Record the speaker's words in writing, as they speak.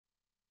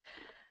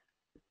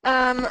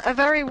A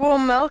very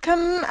warm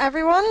welcome,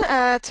 everyone,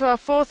 to our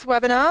fourth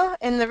webinar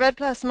in the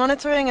REDD+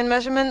 Monitoring and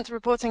Measurement,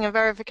 Reporting and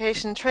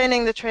Verification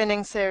Training, the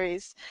Training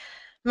Series.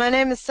 My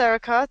name is Sarah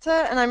Carter,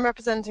 and I'm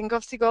representing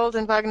GOFC-GOLD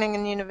and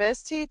Wageningen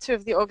University, two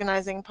of the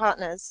organizing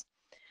partners.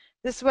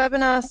 This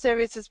webinar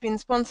series has been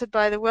sponsored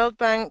by the World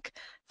Bank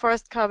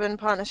Forest Carbon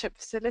Partnership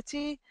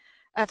Facility,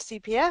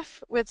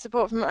 FCPF, with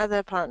support from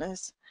other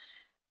partners.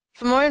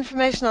 For more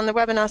information on the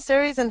webinar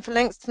series and for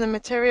links to the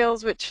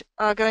materials which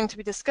are going to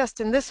be discussed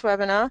in this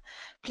webinar,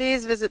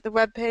 please visit the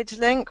webpage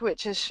link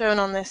which is shown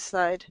on this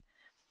slide.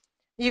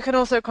 You can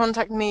also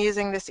contact me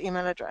using this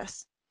email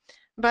address.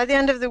 By the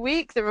end of the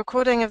week, the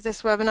recording of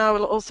this webinar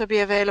will also be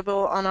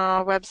available on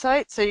our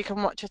website, so you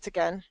can watch it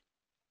again.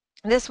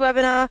 This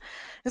webinar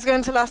is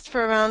going to last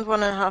for around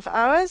 1.5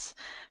 hours.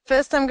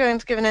 First, I'm going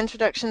to give an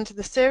introduction to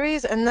the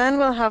series, and then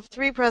we'll have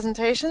 3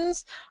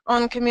 presentations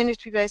on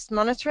community-based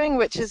monitoring,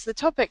 which is the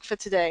topic for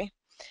today.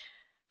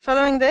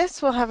 Following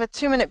this, we'll have a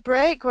 2-minute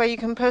break where you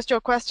can post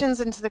your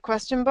questions into the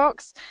question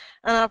box,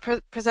 and our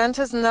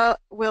presenters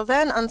will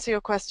then answer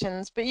your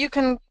questions. But you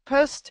can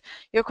post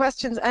your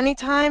questions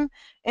anytime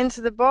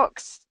into the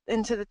box,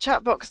 into the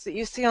chat box that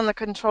you see on the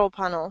control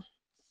panel.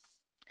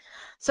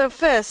 So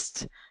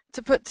first,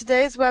 to put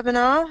today's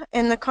webinar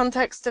in the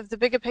context of the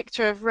bigger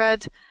picture of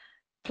REDD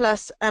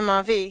plus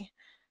MRV.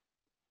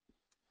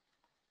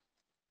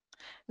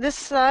 This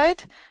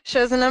slide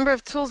shows a number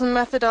of tools and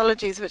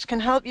methodologies which can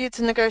help you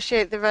to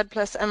negotiate the REDD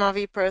plus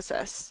MRV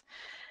process.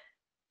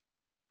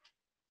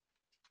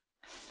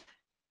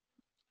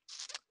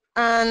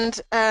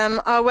 And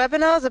our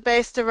webinars are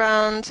based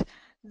around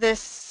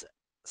this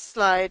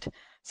slide.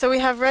 So we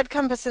have REDD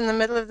Compass in the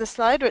middle of the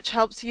slide, which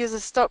helps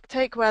users stock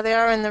take where they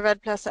are in the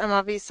REDD plus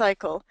MRV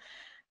cycle.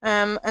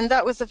 And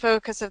that was the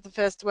focus of the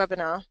first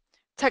webinar.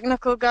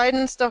 Technical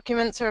guidance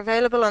documents are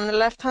available on the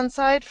left-hand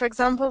side, for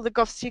example, the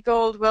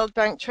GOFC-GOLD World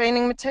Bank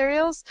training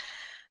materials.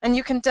 And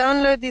you can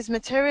download these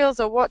materials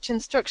or watch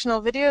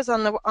instructional videos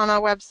on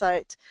our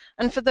website.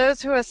 And for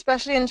those who are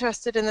especially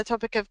interested in the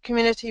topic of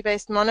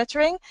community-based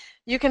monitoring,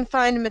 you can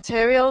find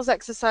materials,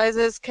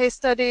 exercises, case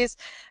studies,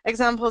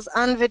 examples,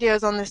 and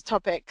videos on this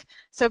topic.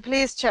 So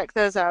please check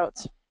those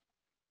out.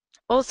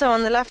 Also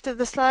on the left of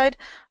the slide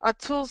are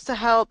tools to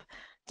help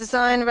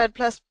design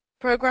REDD+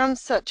 programs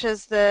such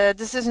as the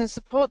Decision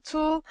Support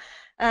Tool,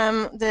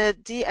 the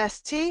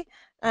DST,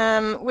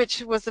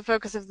 which was the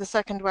focus of the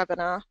second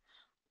webinar.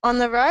 On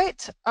the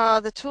right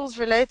are the tools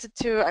related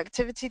to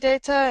activity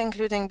data,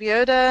 including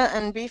BIODA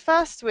and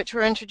BFAST, which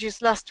were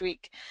introduced last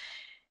week.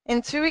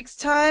 In 2 weeks'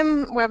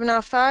 time,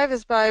 webinar 5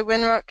 is by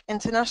Winrock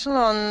International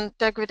on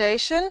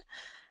degradation.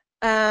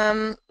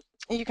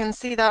 You can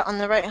see that on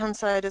the right-hand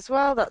side as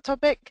well, that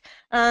topic.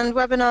 And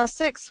webinar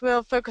 6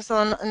 will focus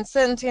on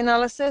uncertainty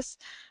analysis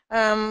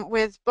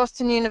with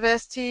Boston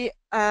University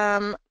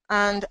and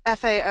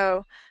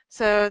FAO.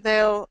 So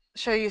they'll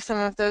show you some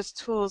of those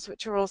tools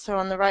which are also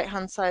on the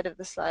right-hand side of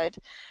the slide.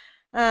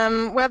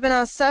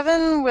 Webinar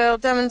 7 will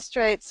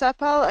demonstrate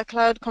CEPAL, a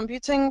cloud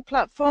computing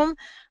platform,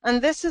 and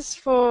this is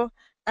for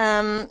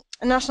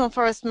national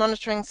forest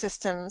monitoring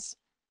systems.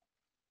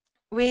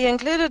 We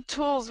included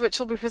tools which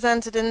will be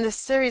presented in this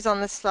series on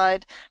this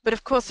slide, but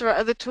of course there are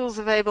other tools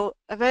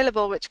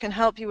available which can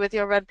help you with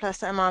your REDD+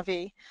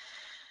 MRV.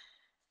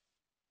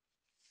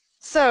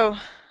 So,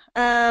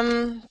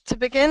 to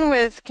begin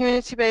with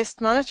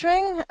community-based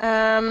monitoring,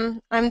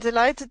 I'm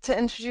delighted to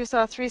introduce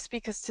our 3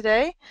 speakers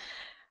today.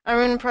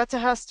 Arun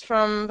Pratihast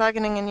from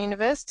Wageningen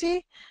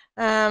University.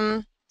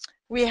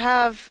 We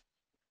have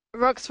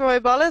Roxroy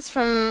Bolles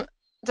from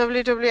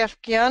WWF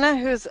Guyana,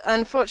 who's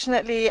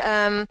unfortunately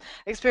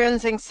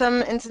experiencing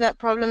some internet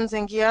problems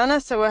in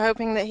Guyana, so we're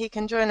hoping that he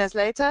can join us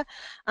later.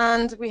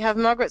 And we have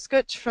Margaret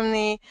Skutch from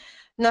the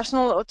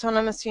National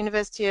Autonomous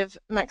University of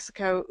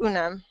Mexico,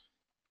 UNAM.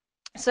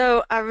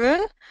 So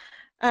Arun,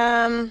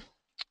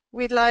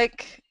 we'd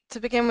like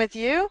to begin with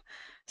you.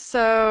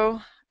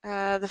 So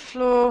the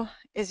floor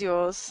is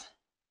yours.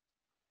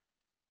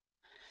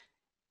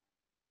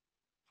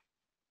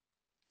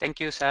 Thank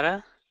you,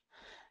 Sarah.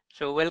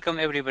 So welcome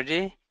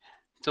everybody.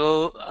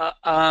 So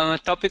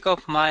topic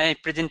of my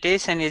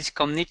presentation is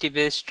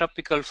community-based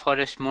tropical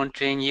forest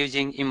monitoring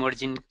using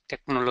emerging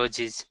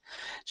technologies.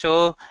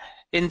 So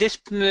in this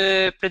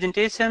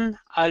presentation,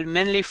 I'll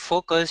mainly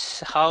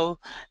focus how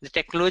the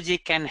technology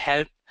can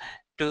help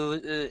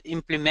to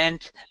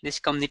implement this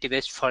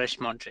community-based forest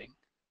monitoring.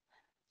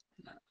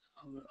 How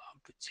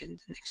to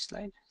change the next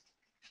slide?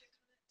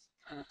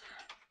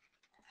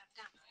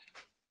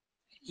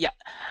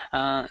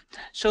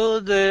 So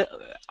the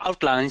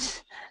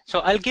outlines. So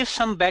I'll give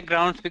some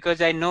background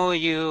because I know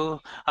you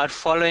are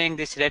following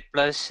this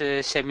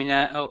REDD+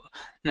 seminar,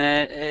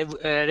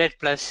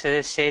 REDD+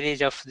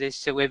 series of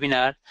this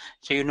webinar.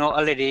 So you know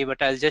already,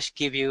 but I'll just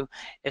give you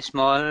a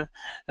small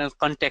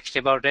context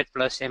about REDD+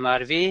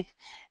 MRV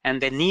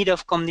and the need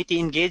of community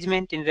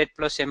engagement in REDD+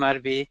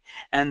 MRV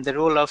and the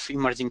role of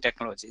emerging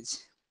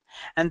technologies.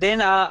 And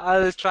then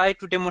I'll try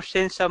to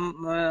demonstrate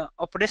some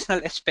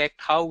operational aspect,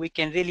 how we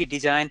can really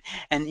design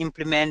and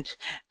implement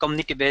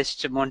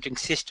community-based monitoring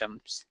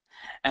systems.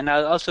 And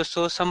I'll also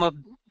show some of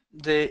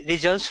the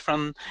results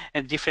from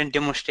different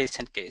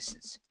demonstration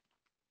cases.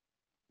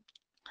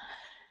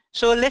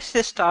 So let's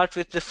just start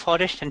with the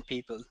forest and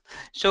people.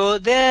 So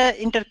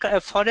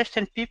forest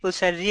and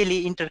peoples are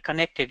really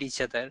interconnected each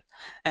other,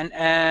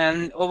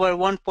 and over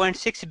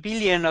 1.6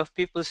 billion of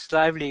people's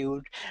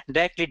livelihood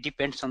directly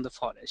depends on the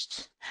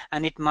forests,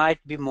 and it might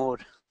be more,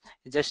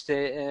 just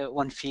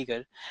one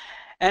figure.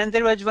 And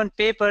there was one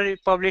paper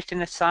published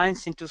in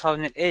Science in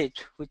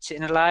 2008, which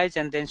analyzed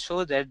and then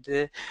showed that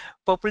the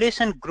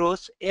population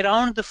growth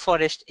around the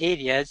forest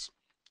areas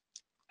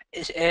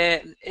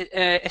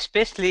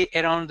especially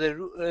around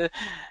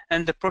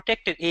and the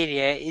protected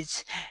area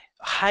is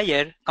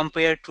higher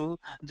compared to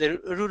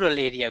the rural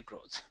area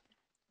growth.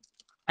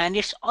 And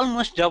it's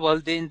almost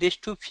doubled in these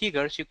two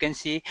figures. You can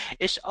see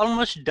it's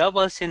almost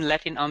doubles in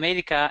Latin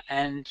America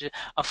and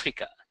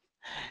Africa.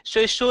 So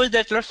it shows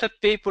that lots of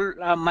people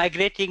are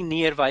migrating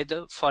nearby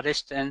the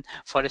forest and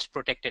forest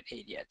protected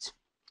areas.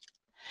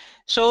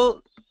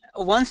 So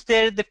once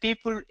there the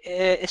people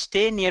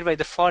stay nearby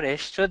the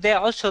forest, so there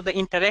also the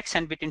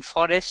interaction between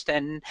forest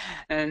and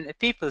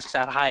peoples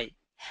are high.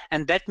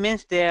 And that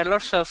means there are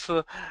lots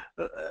of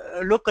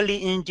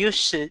locally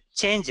induced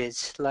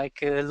changes like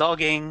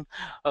logging,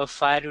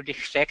 firewood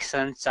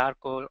extraction,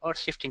 charcoal, or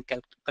shifting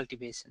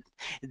cultivation.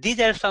 These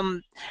are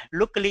some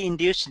locally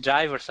induced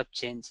drivers of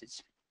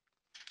changes.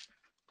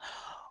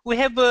 We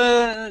have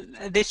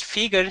this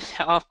figure.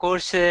 Of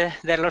course, there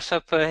are lots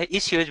of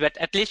issues, but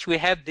at least we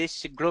have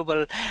this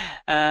global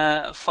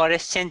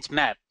forest change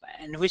map,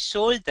 and we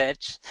show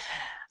that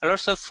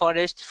lots of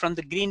forest. From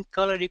the green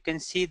color, you can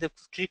see the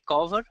tree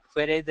cover,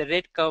 whereas the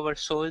red cover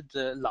shows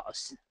the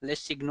loss.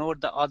 Let's ignore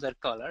the other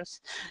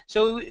colors.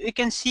 So we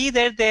can see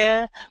that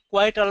there are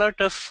quite a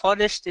lot of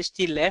forest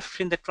still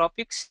left in the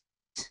tropics,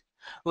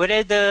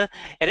 whereas the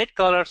red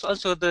colors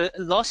also the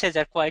losses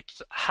are quite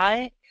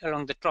high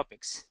along the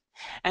tropics.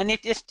 And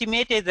it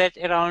estimated that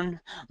around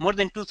more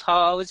than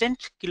 2,000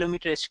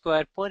 kilometers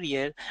square per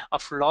year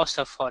of loss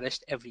of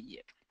forest every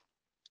year.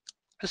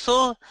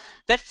 So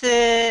that's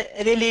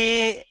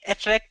really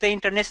attract the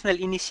international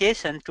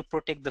initiation to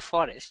protect the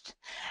forest,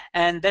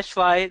 and that's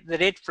why the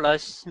REDD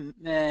Plus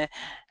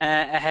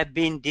have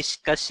been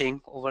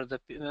discussing over the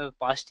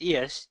past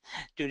years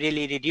to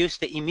really reduce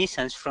the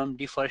emissions from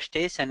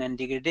deforestation and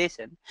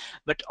degradation,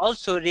 but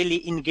also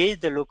really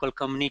engage the local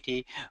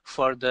community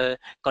for the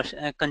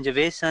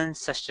conservation,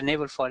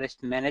 sustainable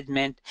forest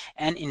management,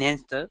 and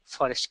enhance the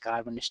forest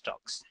carbon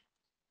stocks.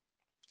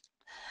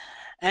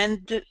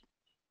 And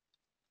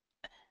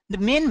the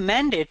main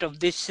mandate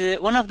of this,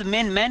 one of the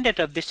main mandate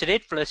of this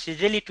REDD Plus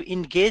is really to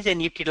engage and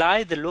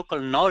utilize the local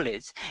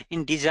knowledge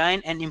in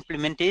design and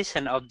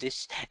implementation of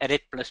this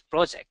REDD Plus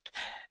project,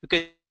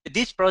 because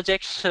these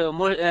projects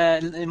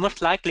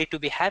most likely to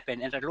be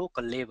happen at a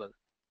local level.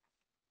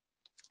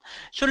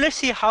 So let's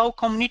see how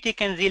community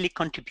can really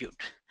contribute.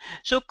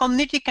 So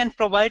community can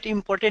provide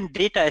important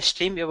data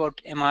stream about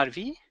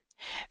MRV,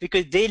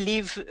 because they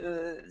live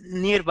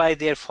nearby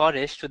their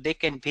forest, so they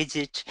can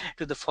visit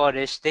to the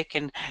forest, they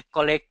can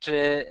collect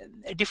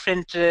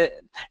different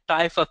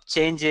type of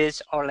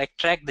changes or like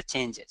track the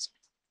changes.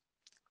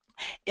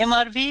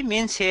 MRV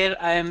means here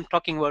I am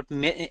talking about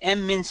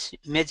M means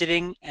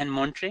measuring and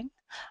monitoring,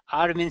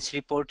 R means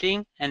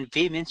reporting, and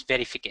V means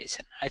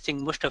verification. I think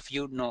most of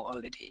you know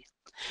already.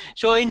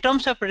 So in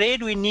terms of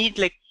REDD, we need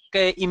like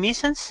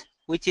emissions,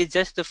 which is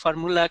just the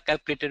formula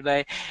calculated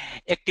by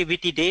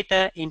activity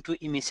data into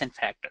emission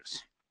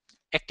factors.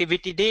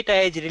 Activity data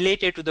is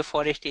related to the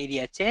forest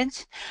area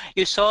change.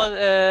 You saw,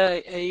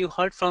 you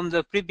heard from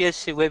the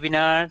previous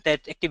webinar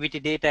that activity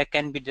data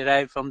can be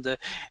derived from the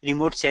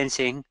remote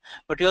sensing,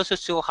 but we also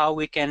saw how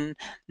we can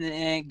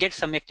get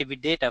some activity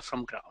data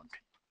from ground.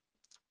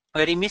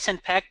 Where emission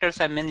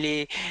factors are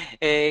mainly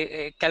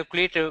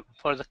calculated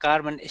for the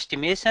carbon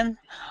estimation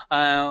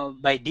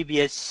by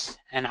DBS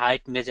and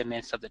height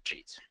measurements of the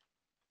trees.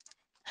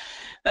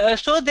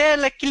 So there are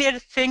like clear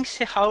things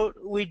how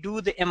we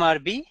do the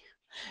MRB,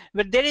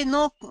 but there is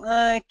no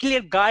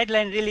clear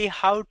guideline really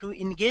how to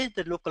engage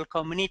the local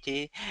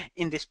community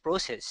in this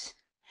process.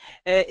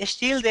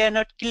 Still, there are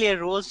not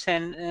clear roles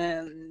and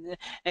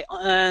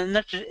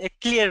not a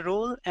clear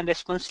role and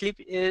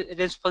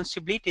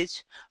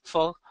responsibilities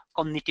for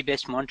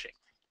community-based monitoring.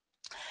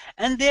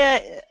 And there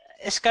are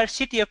a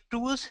scarcity of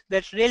tools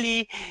that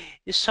really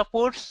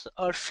supports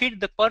or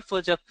fit the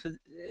purpose of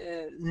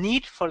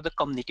need for the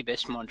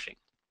community-based monitoring.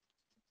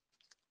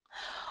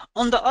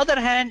 On the other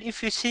hand,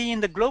 if you see in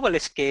the global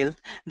scale,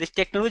 the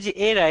technology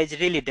era is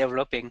really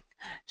developing.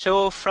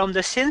 So from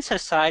the sensor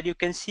side, you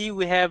can see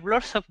we have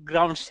lots of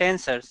ground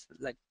sensors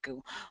like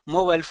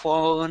mobile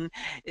phone,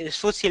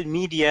 social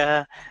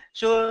media.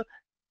 So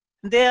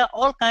there are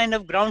all kind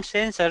of ground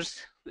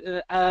sensors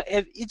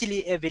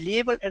easily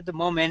available at the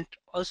moment,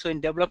 also in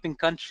developing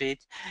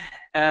countries,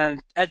 as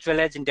well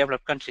as in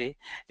developed countries,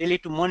 really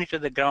to monitor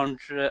the ground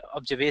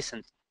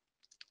observations.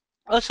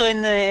 Also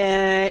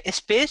in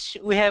space,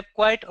 we have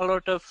quite a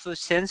lot of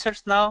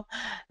sensors now.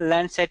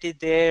 Landsat is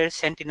there,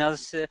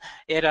 Sentinel's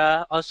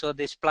era, also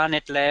this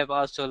Planet Lab,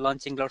 also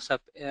launching lots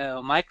of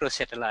micro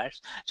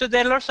satellites. So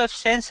there are lots of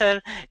sensors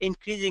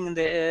increasing in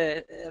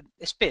the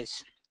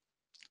space.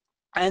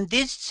 And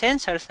these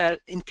sensors are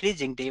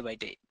increasing day by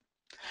day.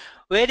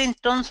 Where in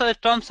terms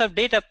of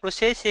data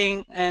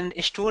processing and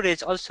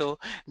storage also,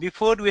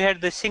 before we had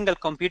the single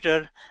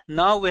computer,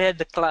 now we had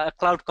the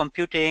cloud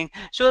computing.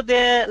 So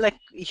there are like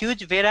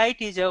huge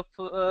varieties of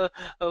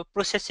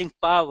processing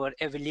power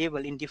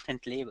available in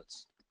different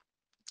levels.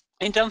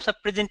 In terms of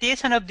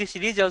presentation of these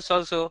results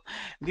also,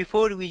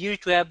 before we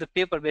used to have the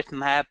paper-based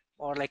map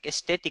or like a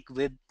static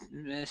web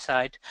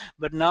site,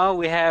 but now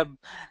we have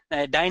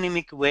a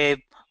dynamic web.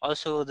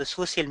 Also the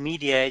social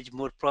media is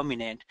more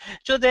prominent.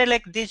 So they're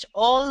like these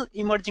all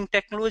emerging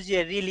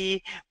technology are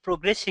really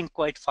progressing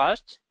quite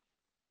fast.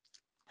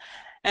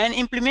 And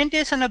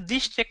implementation of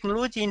this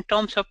technology in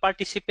terms of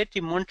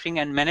participatory monitoring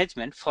and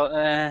management for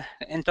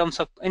in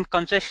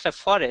context of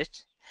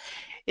forests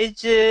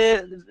is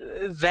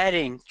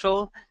varying.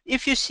 So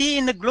if you see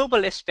in the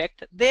global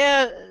aspect,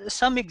 there are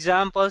some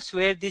examples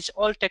where this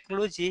all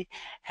technology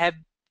have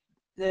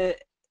uh,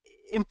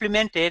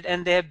 implemented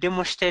and they have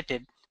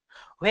demonstrated.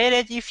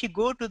 Whereas if you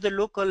go to the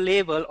local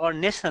level or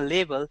national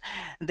level,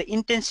 the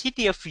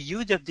intensity of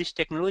use of this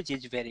technology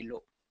is very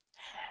low.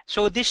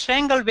 So this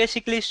triangle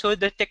basically shows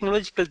the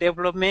technological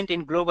development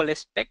in global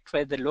aspect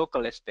for the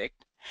local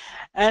aspect.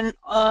 And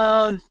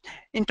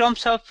in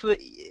terms of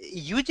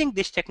using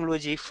this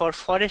technology for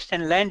forest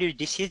and land use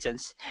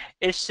decisions,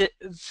 it's it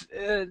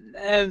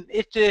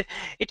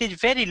is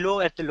very low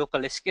at the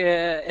local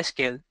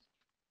scale.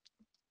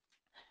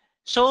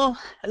 So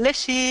let's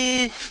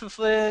see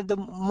the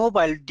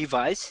mobile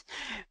device,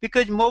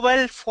 because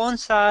mobile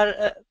phones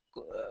are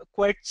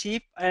quite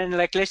cheap and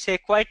like let's say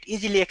quite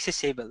easily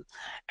accessible.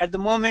 At the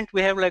moment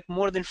we have like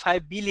more than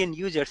 5 billion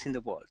users in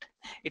the world.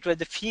 It was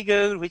the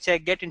figure which I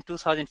get in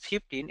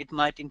 2015. It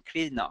might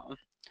increase now,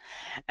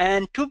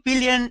 and 2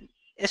 billion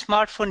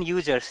smartphone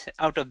users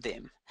out of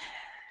them.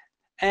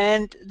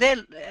 And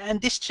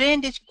this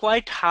trend is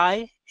quite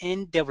high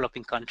in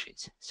developing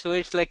countries. So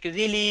it's like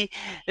really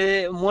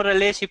more or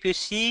less, if you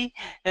see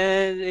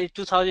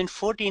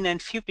 2014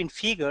 and 15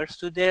 figures,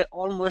 so they're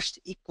almost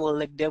equal,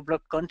 like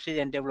developed countries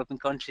and developing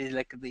countries,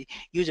 like the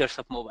users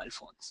of mobile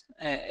phones,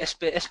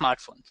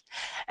 smartphones.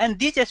 And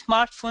these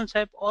smartphones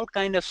have all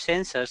kind of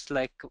sensors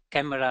like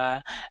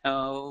camera,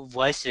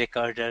 voice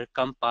recorder,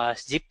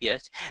 compass,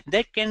 GPS,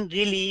 that can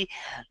really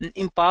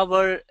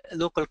empower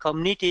local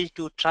communities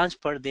to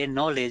transfer their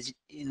knowledge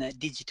in a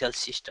digital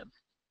system.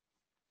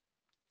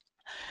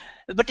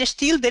 But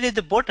still there is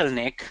the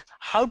bottleneck,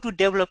 how to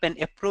develop an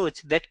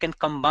approach that can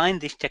combine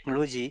this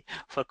technology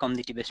for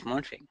community-based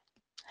monitoring.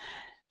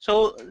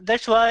 So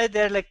that's why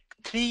there are like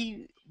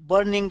three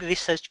burning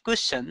research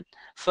questions.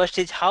 First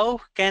is, how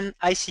can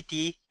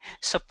ICT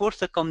support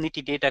the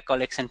community data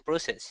collection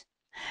process?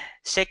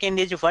 Second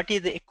is, what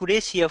is the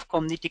accuracy of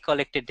community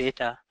collected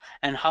data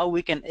and how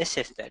we can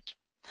assess that?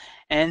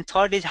 And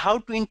third is, how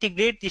to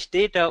integrate this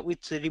data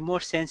with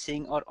remote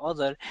sensing or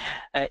other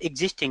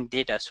existing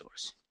data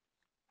source.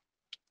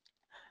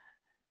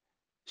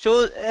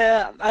 So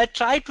I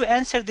try to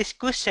answer this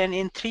question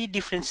in three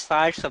different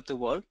sides of the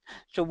world.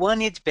 So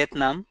one is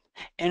Vietnam,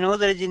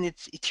 another is in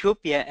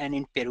Ethiopia, and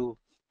in Peru.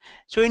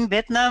 So in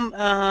Vietnam,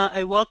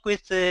 I work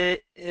with a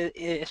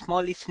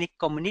small ethnic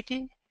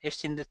community.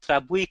 It's in the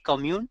Trabui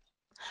commune.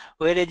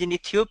 Whereas in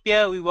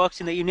Ethiopia, we work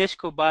in the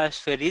UNESCO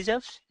Biosphere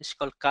Reserves. It's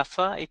called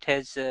CAFA. It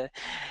has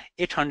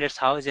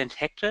 800,000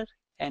 hectares,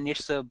 and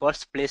it's the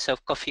birthplace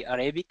of coffee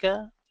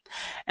Arabica.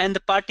 And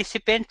the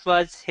participant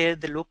was here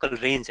the local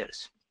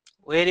rangers.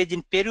 Whereas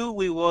in Peru,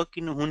 we work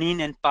in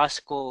Junin and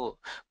Pasco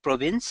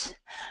province.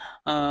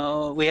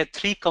 We have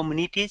three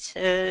communities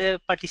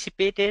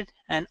participated,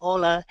 and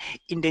all are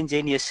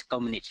indigenous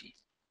communities.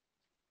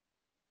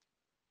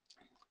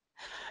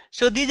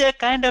 So these are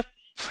kind of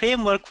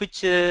framework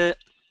which I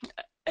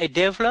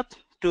developed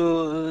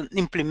to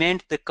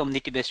implement the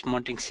community-based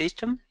monitoring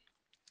system,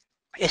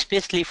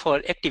 especially for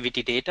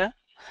activity data.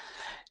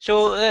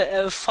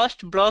 So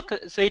first block,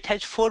 so it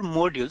has 4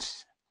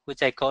 modules,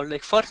 which I call,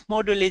 like first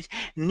module is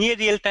near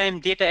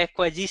real-time data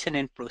acquisition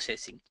and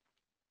processing.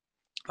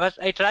 What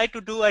I try to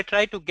do, I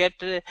try to get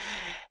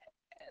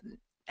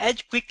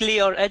as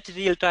quickly or as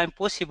real-time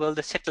possible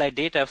the satellite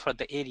data for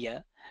the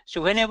area.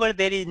 So whenever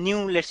there is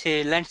new, let's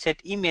say, Landsat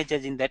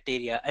images in that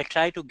area, I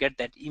try to get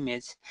that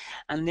image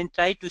and then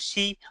try to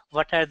see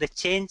what are the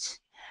changes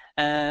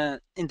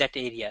in that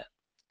area.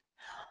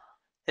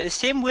 The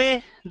same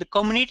way, the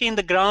community in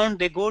the ground,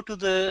 they go to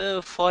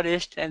the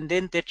forest and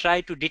then they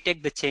try to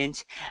detect the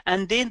change,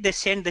 and then they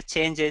send the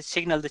changes,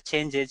 signal the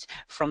changes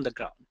from the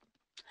ground.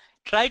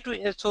 Try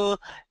to so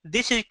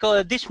this is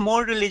called, this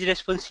model is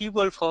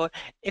responsible for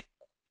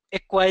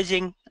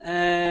acquiring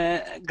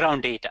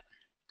ground data.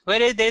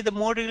 Whereas there is the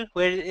model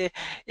where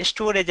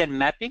storage and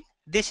mapping.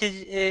 This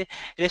is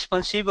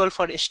responsible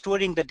for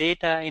storing the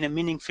data in a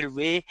meaningful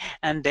way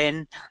and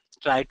then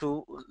try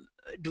to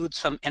do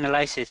some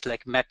analysis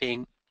like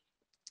mapping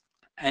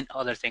and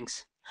other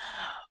things.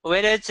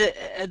 Whereas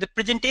the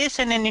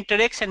presentation and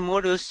interaction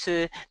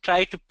modules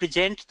try to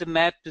present the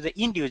map to the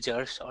end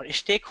users or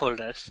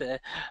stakeholders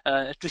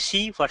to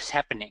see what's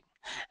happening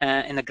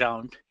in the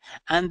ground.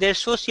 And their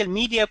social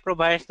media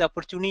provides the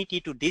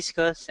opportunity to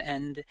discuss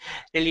and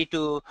really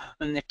to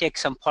take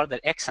some further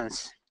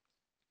actions.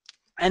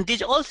 And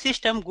this whole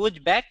system goes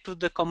back to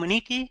the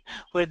community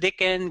where they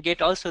can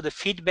get also the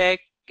feedback.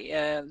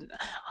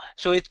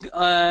 So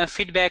it's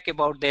feedback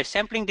about their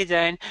sampling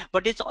design,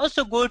 but it's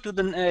also go to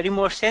the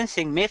remote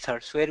sensing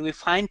methods where we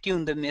fine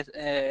tune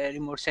the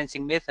remote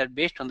sensing method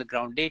based on the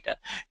ground data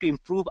to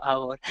improve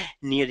our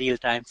near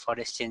real-time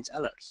forest change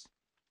alerts.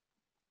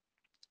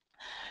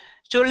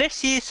 So let's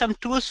see some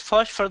tools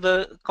first for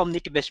the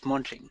community-based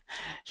monitoring.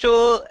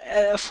 So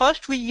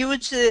first we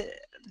use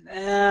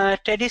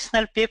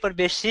traditional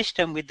paper-based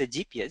system with the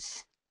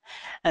GPS.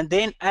 And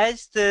then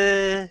as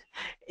the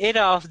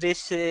era of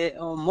this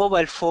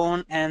mobile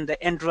phone and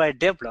the Android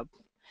developed,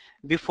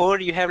 before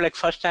you have like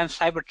first time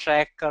cyber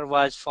tracker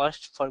was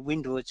first for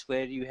Windows,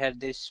 where you had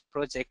this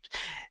project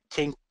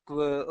think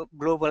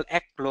global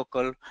act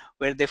local,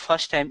 where they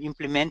first time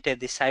implemented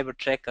the cyber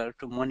tracker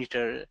to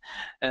monitor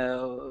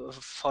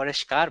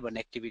forest carbon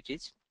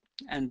activities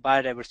and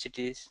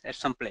biodiversity at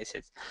some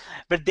places.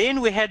 But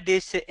then we had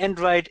this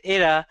Android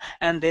era,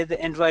 and then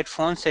the Android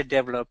phones had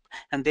developed,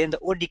 and then the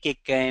ODK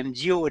came,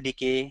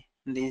 GeoODK,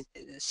 the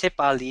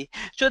Sepali.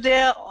 So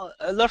there are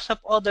lots of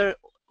other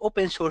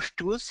open source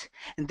tools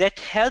that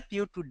help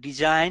you to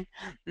design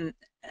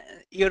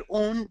your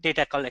own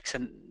data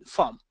collection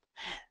form.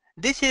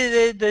 This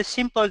is the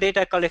simple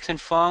data collection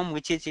form,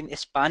 which is in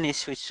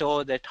Spanish. We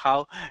show that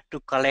how to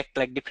collect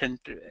like different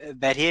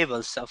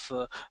variables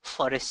of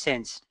forest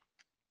sense.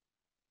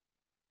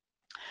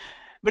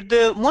 But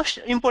the most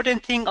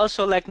important thing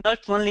also, like not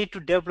only to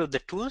develop the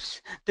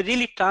tools, to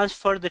really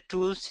transfer the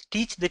tools,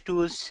 teach the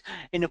tools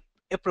in an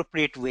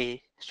appropriate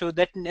way. So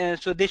that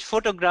so this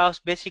photographs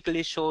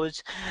basically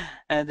shows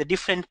the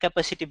different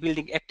capacity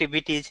building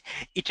activities,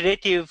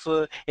 iterative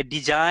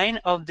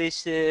design of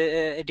this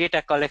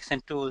data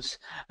collection tools,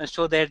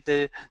 so that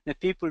the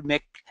people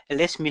make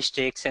less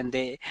mistakes and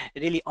they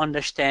really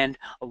understand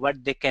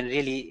what they can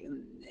really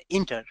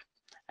enter.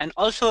 And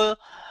also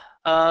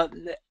uh,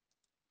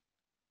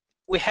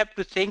 we have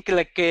to think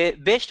like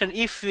based on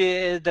if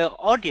the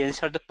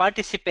audience or the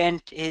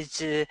participant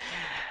is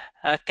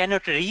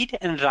cannot read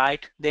and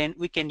write, then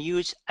we can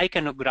use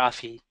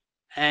iconography.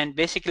 And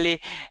basically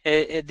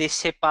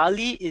this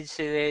Sepali is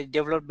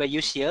developed by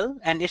UCL,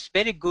 and it's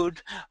very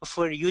good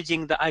for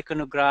using the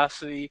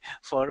iconography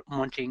for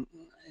monitoring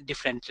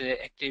different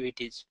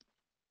activities.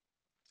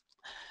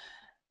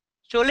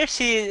 So let's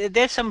see,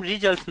 there's some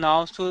results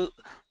now. So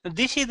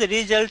this is the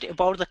result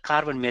about the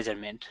carbon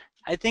measurement.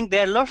 I think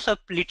there are lots of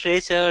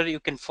literature you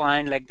can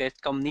find, like that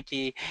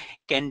community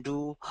can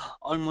do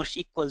almost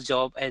equal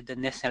job as the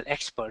national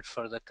expert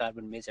for the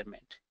carbon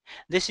measurement.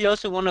 This is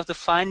also one of the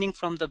findings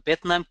from the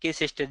Vietnam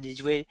case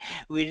studies, where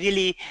we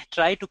really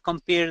try to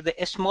compare the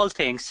small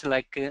things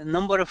like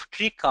number of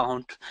tree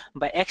count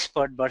by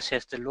expert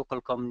versus the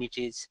local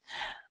communities,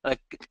 like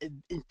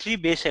tree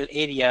basal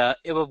area,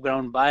 above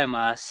ground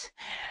biomass,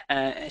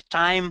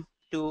 time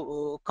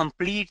to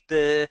complete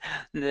the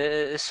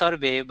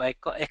survey by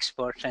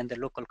experts and the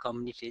local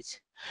communities.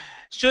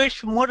 So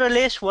it's more or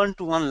less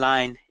one-to-one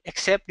line,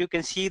 except you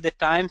can see the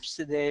times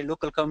the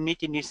local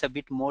community needs a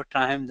bit more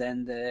time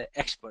than the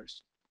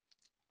experts.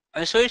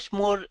 So it's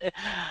more,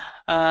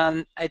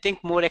 I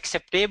think, more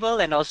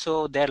acceptable, and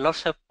also there are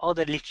lots of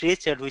other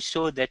literature which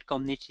show that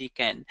community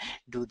can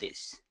do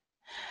this.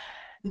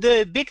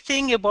 The big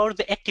thing about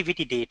the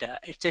activity data,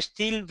 it's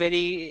still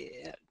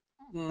very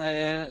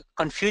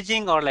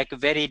confusing or like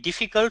very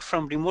difficult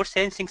from remote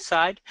sensing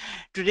side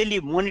to really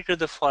monitor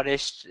the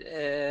forest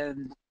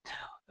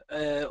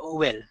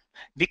well,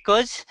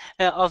 because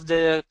of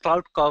the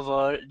cloud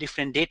cover,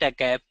 different data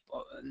gap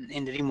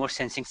in the remote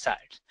sensing side.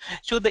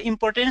 So the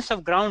importance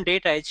of ground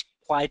data is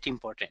quite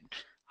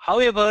important.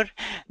 However,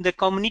 the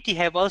community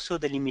have also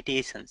the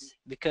limitations,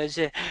 because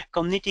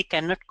community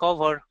cannot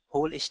cover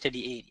whole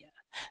study area.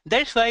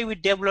 That's why we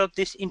developed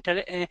this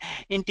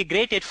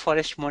integrated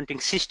forest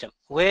monitoring system,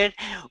 where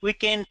we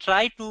can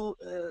try to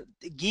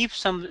give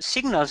some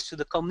signals to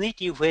the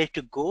community where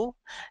to go,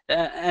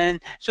 and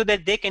so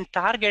that they can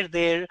target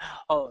their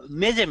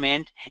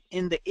measurement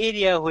in the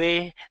area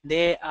where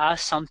there are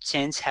some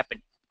change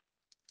happening.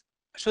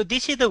 So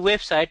this is the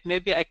website.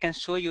 Maybe I can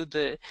show you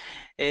the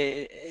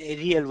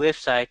real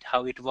website,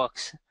 how it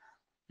works.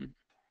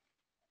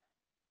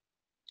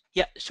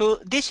 Yeah, so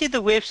this is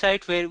the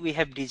website where we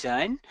have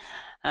designed.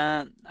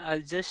 I'll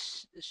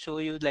just show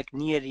you like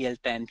near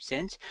real-time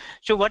sense.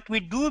 So what we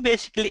do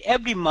basically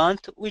every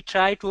month, we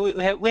try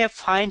to we have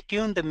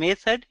fine-tuned the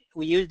method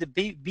we use the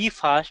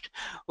BFAST.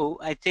 Oh,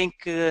 I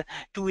think 2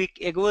 weeks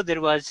ago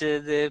there was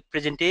the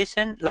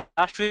presentation.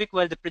 Last week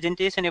was the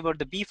presentation about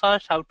the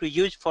BFAST, how to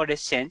use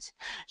forest change.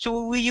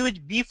 So we use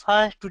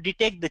BFAST to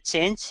detect the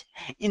change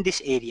in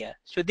this area.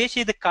 So this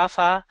is the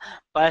Kafa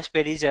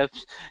biosphere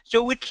reserves.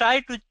 So we try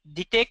to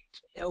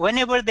detect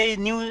whenever there is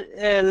new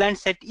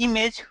Landsat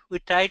image, we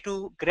try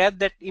to grab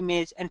that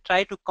image and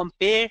try to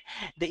compare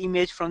the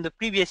image from the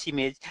previous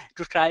image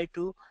to try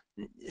to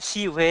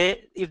see where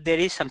if there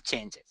is some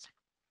changes.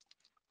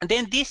 And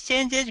then these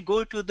changes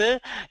go to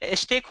the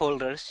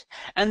stakeholders,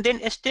 and then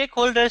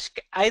stakeholders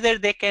either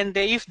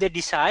if they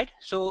decide,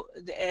 so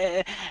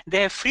they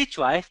have free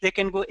choice, they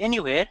can go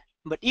anywhere.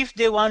 But if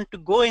they want to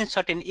go in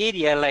certain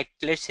area, like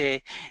let's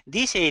say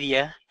this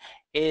area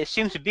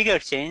seems bigger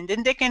change,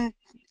 then they can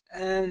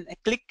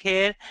click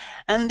here,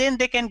 and then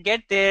they can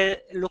get their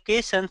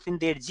locations in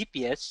their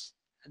GPS.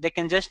 They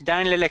can just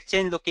download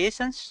exchange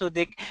locations, so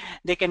they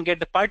can get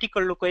the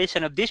particular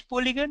location of this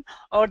polygon,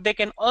 or they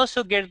can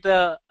also get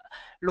the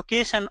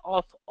location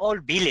of all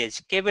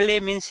village. Kebele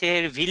means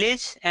here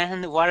village,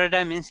 and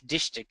Warada means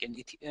district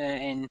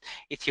in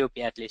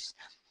Ethiopia at least.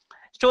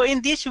 So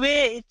in this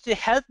way, it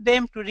helps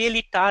them to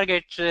really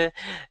target to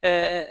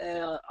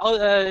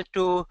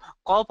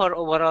cover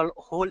overall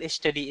whole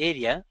study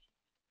area.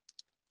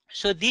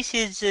 So this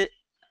is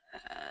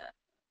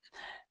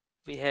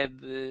we have.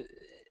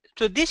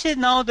 So this is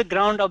now the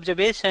ground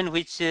observation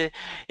which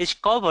is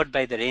covered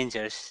by the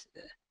rangers,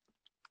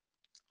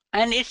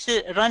 and it's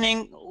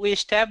running. We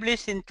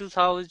established in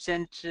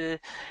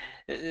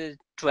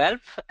 2012,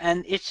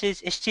 and it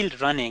is still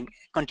running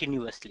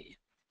continuously.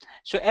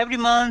 So every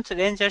month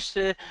rangers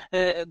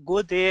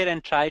go there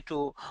and try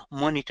to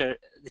monitor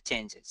the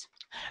changes.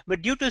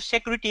 But due to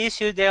security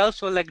issues, they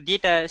also like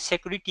data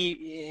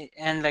security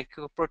and like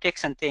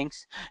protection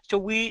things. So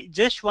we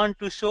just want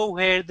to show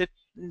where the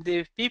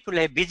people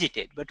have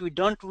visited, but we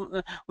don't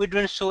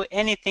show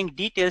anything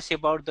details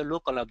about the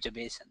local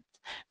observation,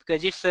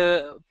 because it's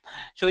so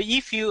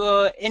if you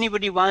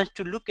anybody wants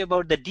to look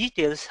about the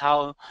details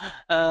how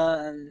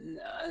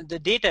the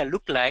data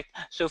look like,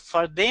 so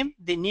for them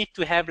they need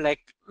to have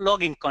like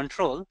logging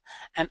control,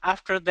 and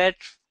after that,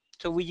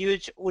 so we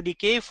use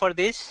ODK for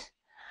this.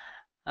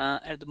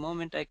 At the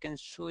moment I can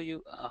show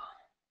you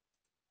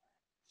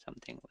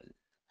something.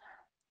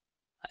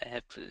 I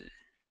have to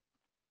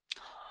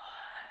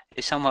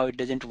somehow it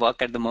doesn't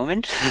work at the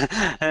moment.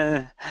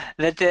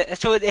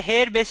 So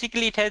here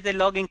basically it has the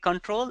logging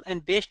control,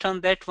 and based on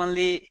that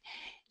only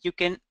you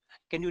can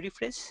you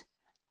refresh?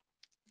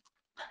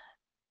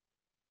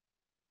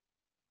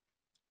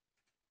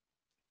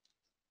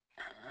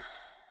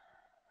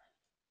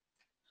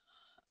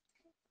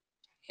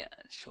 Yeah,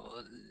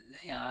 so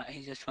yeah,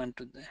 I just want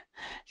to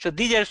so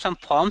these are some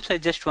forms. I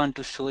just want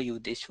to show you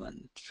this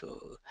one.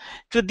 So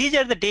these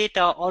are the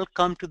data all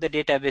come to the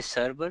database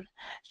server.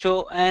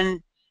 So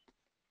and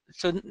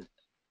so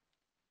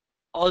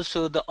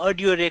also the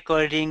audio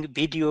recording,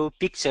 video,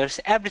 pictures,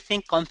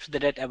 everything comes to the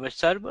database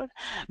server,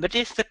 but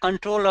it's the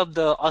control of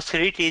the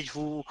authorities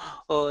who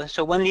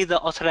so only the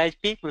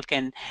authorized people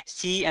can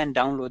see and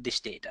download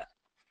this data.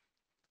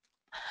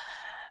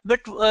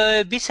 But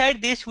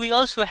beside this, we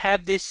also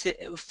have this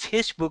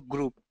Facebook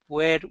group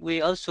where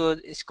we also,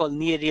 it's called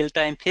near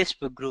real-time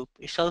Facebook group.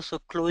 It's also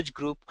closed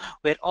group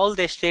where all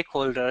the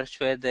stakeholders,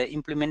 where the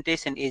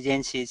implementation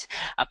agencies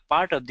are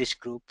part of this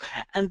group,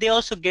 and they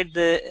also get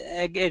the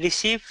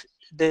receive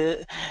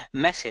the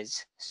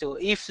message. So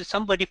if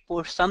somebody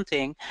posts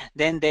something,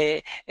 then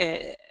they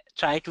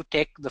try to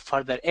take the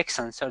further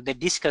actions, or they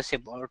discuss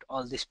about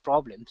all these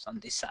problems on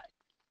this side.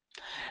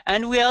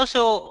 And we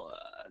also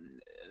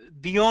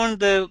beyond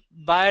the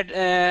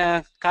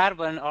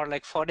carbon or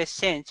like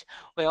forest change,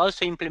 we're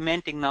also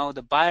implementing now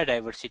the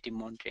biodiversity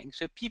monitoring.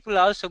 So people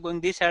are also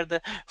going, these are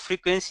the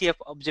frequency of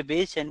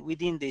observation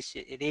within this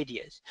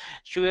radius.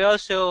 So we're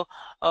also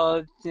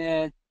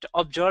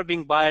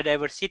observing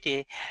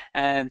biodiversity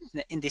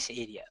in this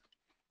area.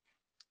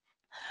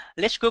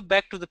 Let's go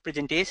back to the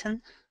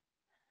presentation.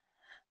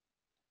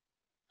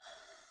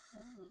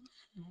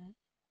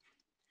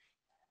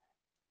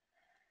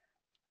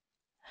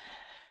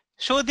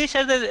 So these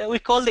are the, we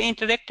call the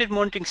interactive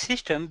monitoring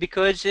system,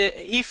 because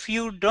if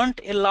you don't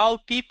allow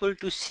people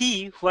to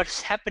see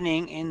what's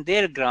happening in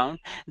their ground,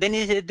 then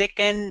they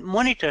can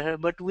monitor,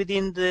 but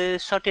within the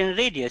certain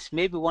radius,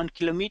 maybe 1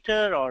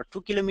 kilometer or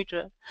 2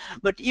 kilometer.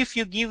 But if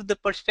you give the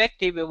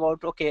perspective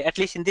about, okay, at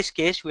least in this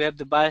case, we have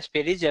the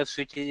biosphere reserves,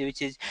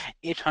 which is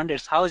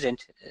 800,000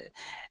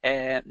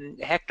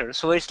 hectares.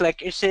 So it's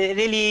like, it's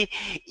really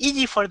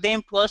easy for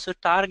them to also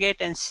target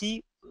and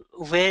see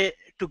where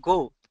to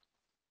go.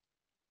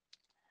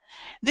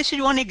 This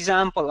is one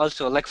example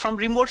also, like from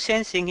remote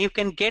sensing, you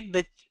can get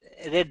the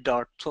red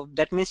dot. So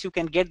that means you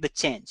can get the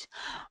change,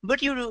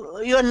 but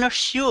you are not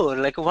sure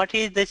like what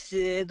is this,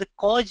 the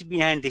cause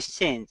behind this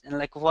change, and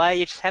like why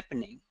it's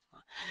happening.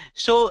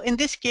 So in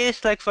this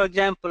case, like for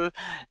example,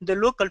 the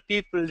local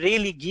people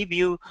really give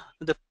you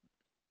the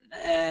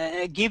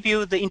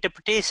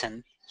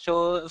interpretation.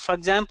 So for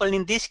example,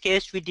 in this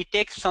case, we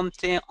detect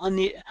something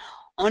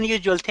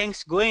unusual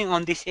things going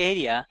on this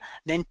area,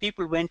 then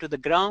people went to the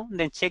ground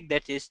and checked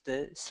that is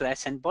the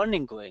slash and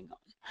burning going on.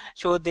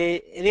 So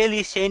they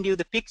really send you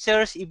the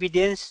pictures,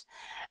 evidence,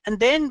 and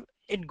then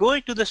it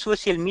goes to the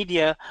social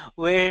media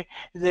where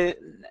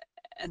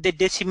they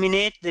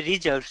disseminate the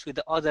results with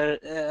the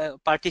other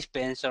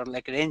participants or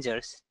like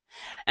rangers.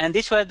 And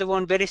this was the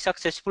one very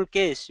successful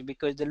case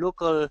because the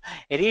local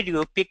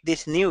radio picked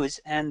this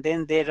news and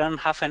then they run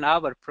half an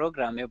hour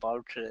program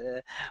about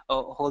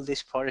all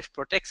this forest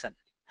protection.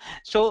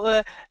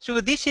 So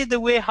this is the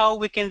way how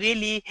we can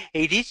really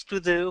reach to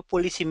the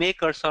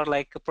policymakers or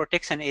like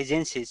protection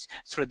agencies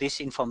through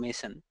this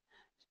information.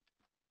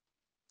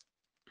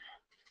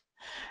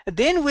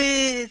 Then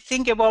we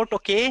think about,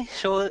 okay,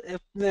 so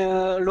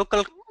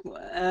local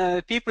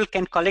people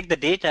can collect the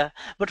data,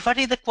 but what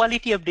is the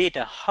quality of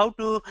data? How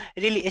to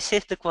really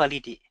assess the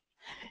quality?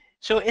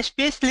 So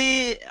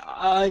especially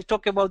I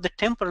talk about the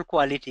temporal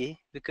quality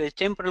because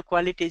temporal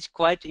quality is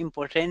quite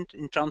important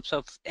in terms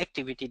of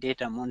activity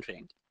data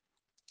monitoring.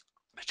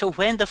 So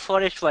when the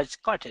forest was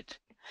cut,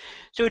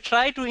 so we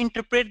try to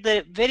interpret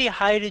the very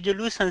high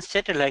resolution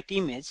satellite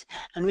image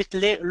and with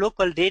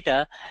local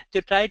data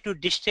to try to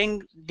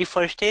distinguish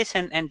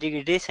deforestation and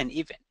degradation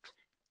event.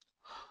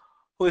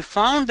 We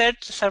found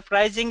that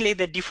surprisingly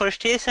the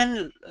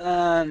deforestation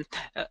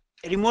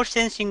remote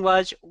sensing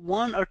was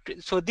 1 or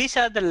 2, so these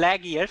are the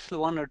lag years,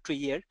 1 or 2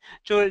 years.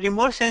 So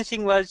remote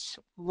sensing was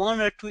 1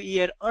 or 2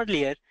 years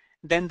earlier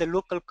than the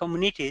local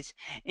communities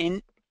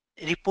in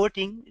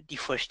reporting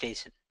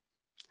deforestation.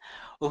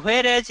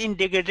 Whereas in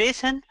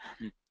degradation,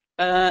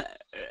 uh,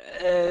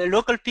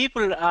 local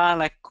people are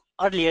like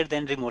earlier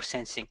than remote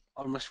sensing,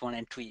 almost 1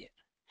 and 2 years.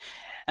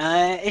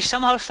 It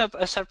somehow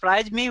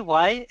surprised me.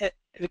 Why?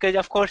 Because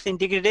of course in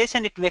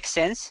degradation it makes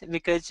sense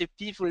because if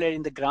people are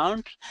in the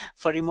ground.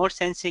 For remote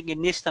sensing it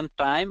needs some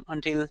time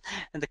until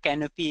the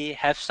canopy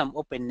have some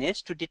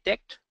openness to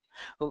detect.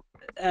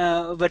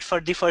 But for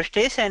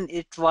deforestation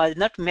it was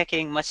not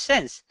making much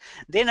sense.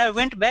 Then I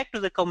went back to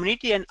the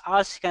community and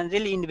asked and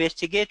really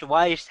investigate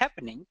why it's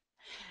happening.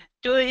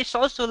 So it's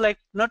also like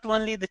not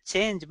only the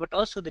change but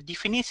also the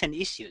definition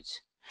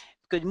issues,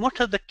 because most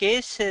of the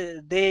case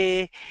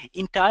they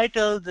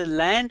entitle the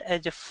land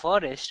as a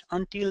forest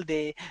until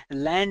the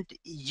land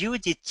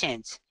use is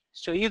changed.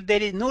 So if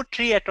there is no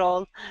tree at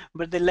all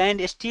but the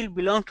land still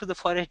belongs to the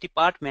forest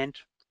department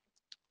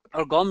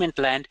or government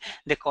land,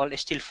 they call it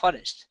still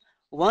forest.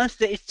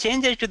 Once it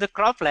changes to the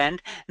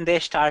cropland, they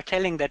start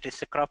telling that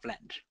it's a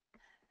cropland.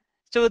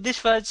 So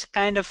this was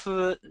kind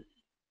of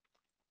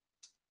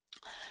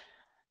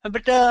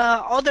but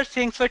other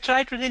things, we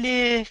try to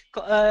really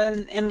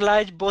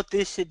analyze both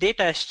this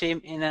data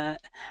stream in a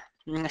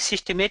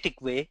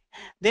systematic way.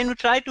 Then we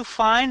try to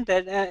find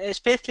that,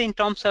 especially in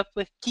terms of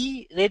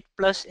key REDD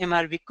plus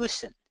MRV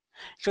question.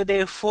 So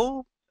there are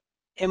 4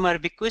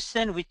 MRV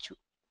questions which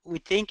we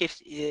think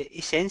is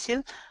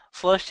essential.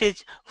 First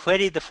is, where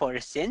is the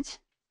forest change?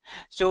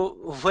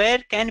 So where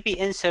can be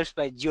answers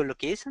by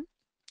geolocation?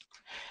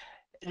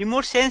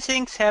 Remote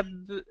sensings have,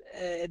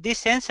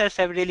 these sensors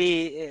have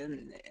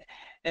really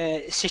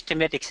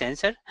systematic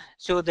sensor.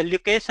 So the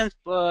locations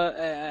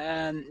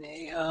on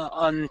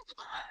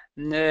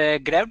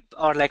grabbed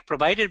or like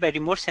provided by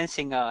remote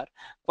sensing are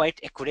quite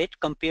accurate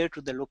compared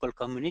to the local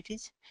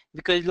communities,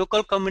 because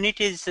local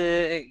communities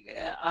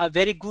are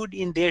very good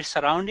in their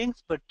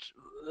surroundings, but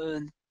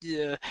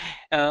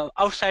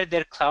outside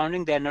their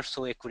surrounding they are not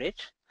so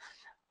accurate.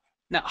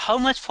 Now, how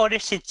much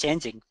forest is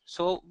changing?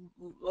 So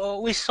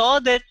we saw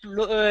that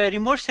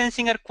remote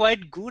sensing are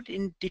quite good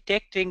in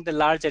detecting the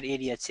larger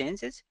area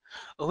changes,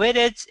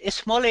 whereas a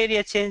small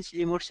area change,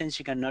 remote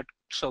sensing are not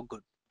so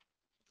good.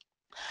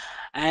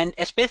 And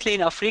especially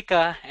in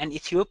Africa and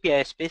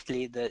Ethiopia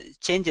especially, the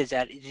changes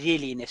are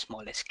really in a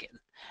small scale,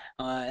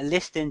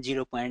 less than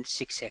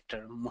 0.6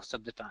 hectare most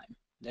of the time.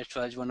 That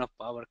was one of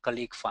our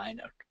colleagues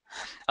find out.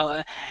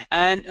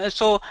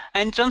 So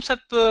in terms of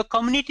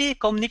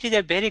communities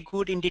are very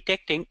good in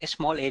detecting a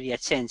small area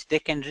change. They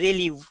can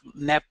really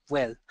map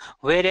well.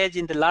 Whereas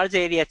in the large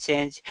area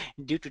change,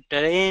 due to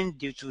terrain,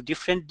 due to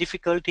different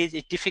difficulties,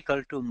 it's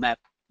difficult to map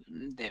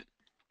them.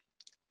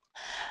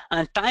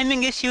 And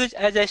timing issues,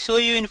 as I show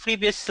you in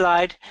previous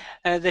slide,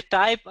 the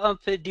type of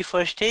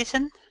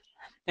deforestation,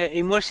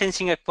 remote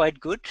sensing are quite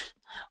good,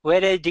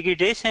 whereas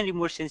degradation,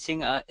 remote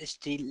sensing are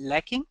still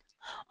lacking.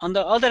 On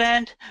the other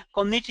hand,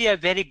 communities are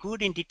very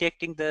good in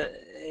detecting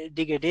the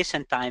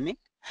degradation timing,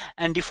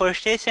 and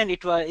deforestation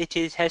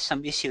has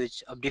some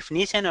issues of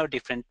definition or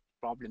different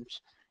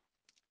problems.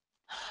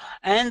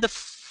 And the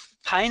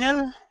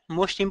final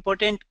most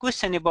important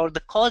question about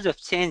the cause of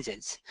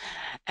changes,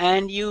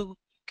 and you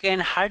can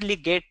hardly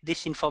get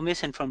this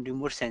information from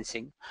remote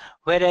sensing,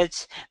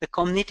 whereas the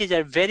communities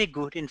are very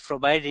good in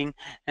providing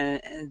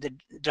the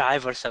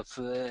drivers of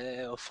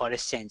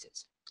forest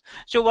changes.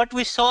 So what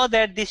we saw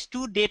that these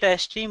two data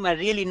streams are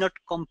really not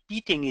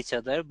competing each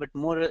other, but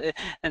more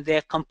they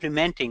are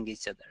complementing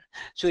each other.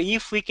 So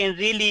if we can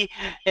really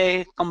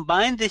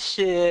combine this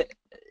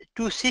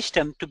two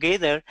systems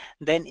together,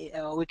 then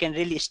we can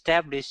really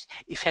establish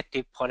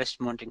effective forest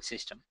monitoring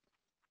system.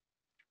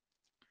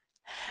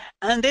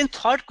 And then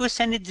third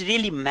question is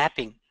really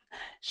mapping.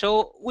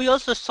 So we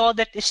also saw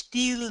that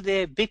still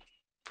the big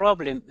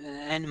problem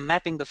in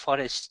mapping the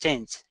forest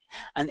change,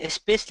 and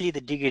especially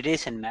the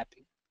degradation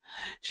mapping.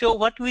 So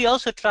what we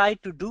also try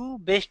to do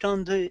based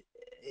on the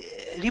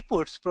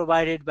reports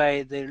provided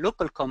by the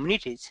local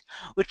communities,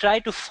 we try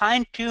to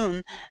fine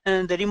tune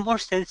the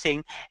remote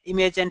sensing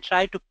image and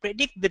try to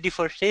predict the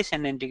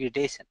deforestation and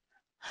degradation.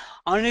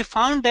 And we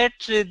found that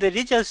the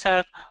results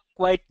are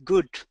quite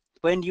good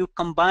when you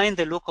combine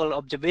the local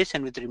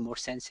observation with remote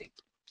sensing.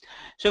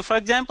 So for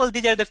example,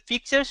 these are the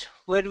pictures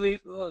where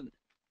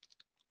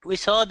we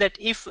saw that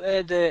if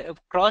the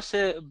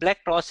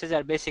black crosses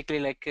are basically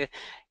like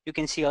you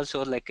can see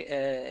also like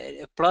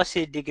cross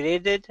is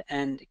degraded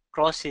and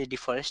cross is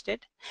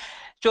deforested.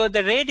 So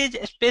the red is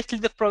especially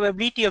the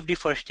probability of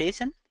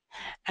deforestation,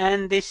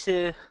 and this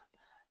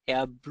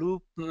yeah,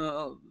 blue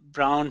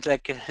brown,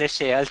 like let's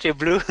say I'll say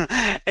blue,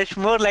 it's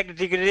more like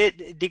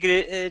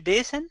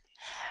degradation.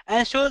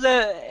 And so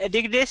the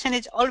degradation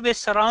is always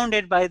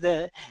surrounded by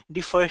the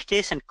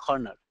deforestation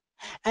corner.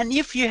 And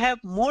if you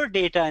have more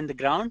data in the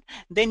ground,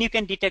 then you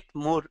can detect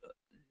more.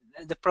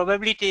 The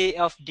probability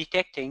of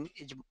detecting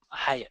is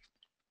higher.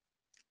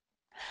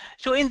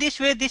 So in this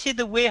way, this is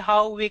the way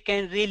how we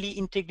can really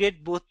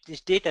integrate both this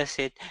data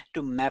set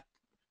to map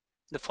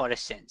the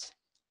forest sense.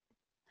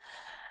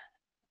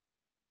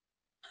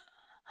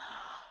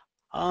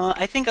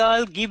 I think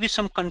I'll give you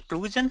some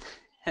conclusion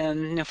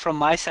from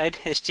my side.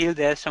 Still,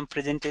 there are some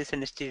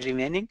presentations still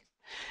remaining.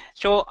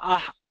 So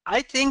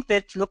I think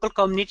that local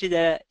communities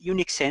are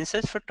unique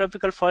sensors for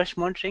tropical forest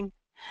monitoring.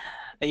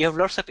 You have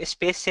lots of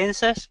space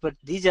sensors, but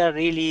these are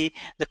really,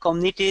 the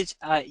communities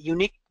are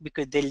unique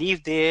because they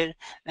live there.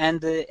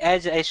 And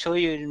as I show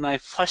you in my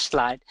first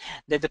slide,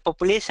 that the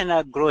population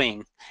are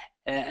growing.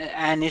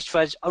 And it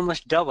was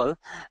almost double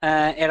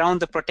around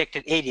the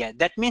protected area.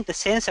 That means the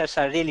sensors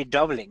are really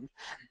doubling.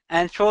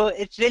 And so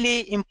it's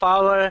really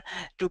empower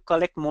to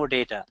collect more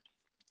data.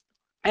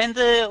 And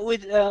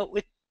with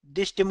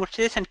these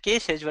demonstration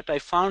cases, what I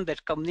found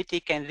that community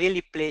can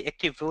really play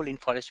active role in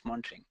forest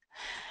monitoring.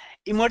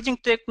 Emerging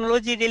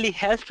technology really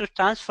helps to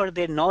transfer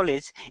their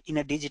knowledge in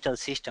a digital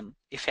system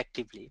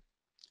effectively.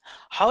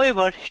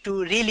 However,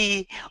 to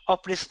really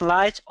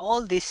operationalize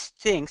all these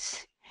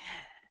things,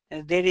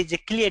 there is a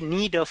clear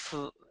need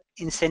of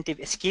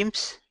incentive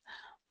schemes,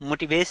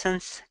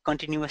 motivations,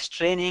 continuous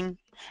training,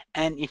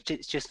 and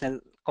institutional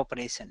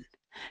cooperation.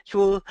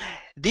 So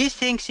these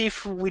things,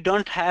 if we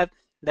don't have,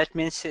 that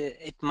means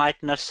it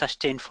might not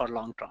sustain for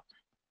long term.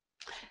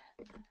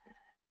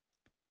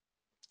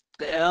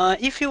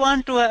 If you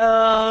want to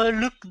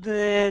look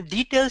the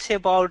details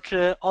about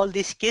all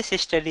these case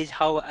studies,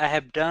 how I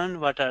have done,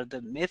 what are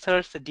the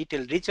methods, the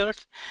detailed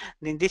results,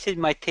 then this is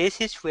my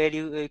thesis where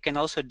you can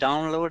also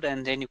download,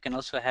 and then you can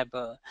also have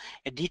a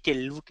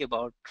detailed look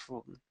about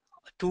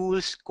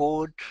tools,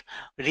 code,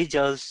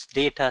 results,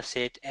 data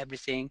set,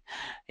 everything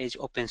is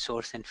open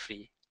source and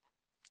free.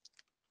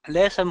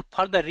 There are some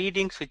further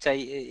readings which I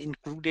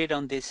included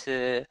on this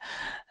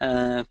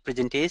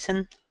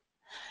presentation.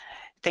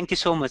 Thank you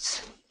so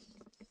much.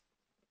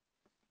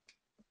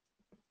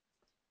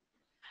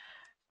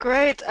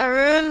 Great,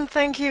 Arun,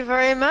 thank you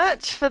very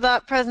much for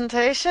that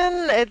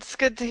presentation. It's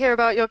good to hear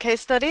about your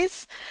case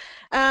studies.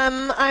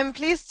 I'm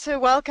pleased to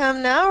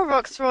welcome now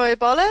Roxroy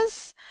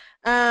Bollers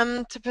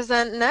to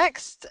present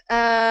next.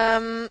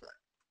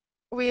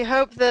 We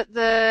hope that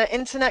the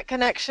internet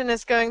connection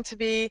is going to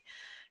be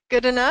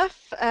good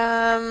enough.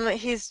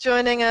 He's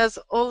joining us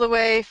all the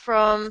way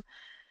from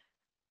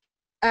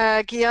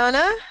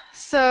Guyana.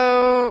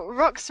 So,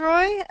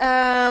 Roxroy,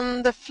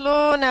 the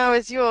floor now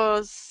is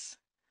yours.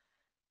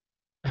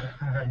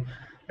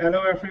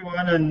 Hello,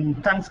 everyone,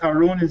 and thanks,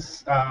 Arun.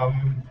 It's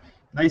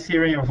nice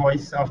hearing your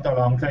voice after a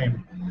long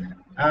time.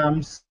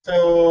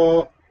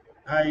 So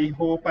I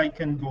hope I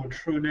can go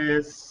through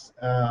this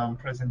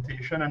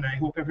presentation, and I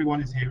hope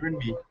everyone is hearing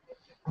me.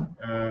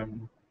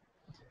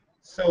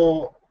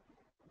 So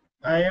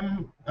I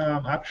am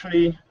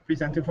actually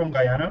presenting from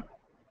Guyana.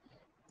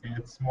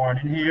 It's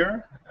morning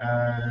here,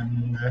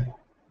 and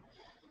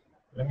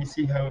let me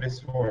see how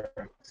this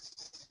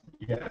works.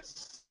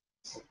 Yes.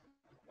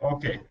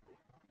 Okay.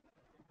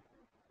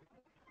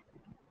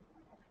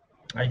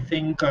 I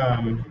think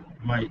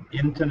my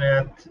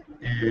internet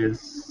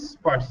is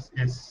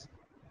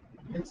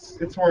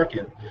it's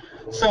working.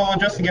 So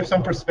just to give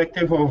some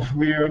perspective of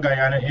where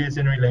Guyana is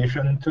in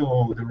relation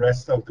to the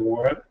rest of the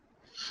world.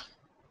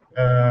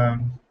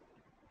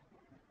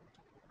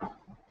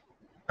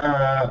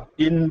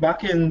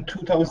 Back in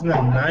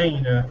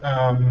 2009,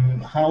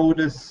 how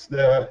does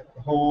the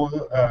whole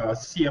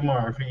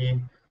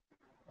CMRV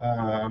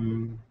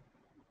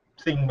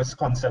thing was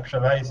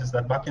conceptualized is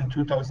that back in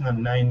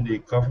 2009, the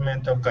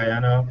government of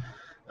Guyana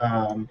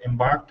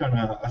embarked on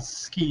a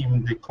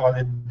scheme. They call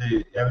it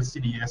the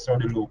LCDS, or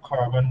the Low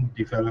Carbon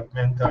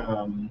Development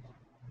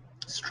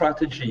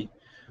Strategy.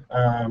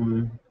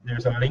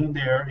 There's a link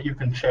there. You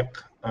can check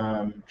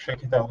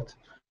it out.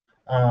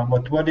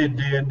 But what they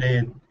did,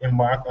 they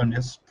embarked on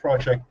this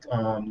project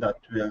that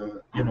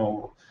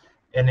will,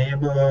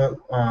 enable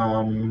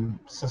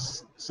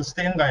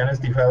sustain Guyana's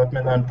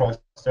development and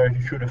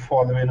prosperity through the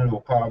following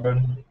low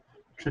carbon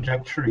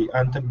trajectory,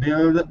 and to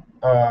build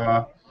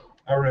a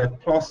REDD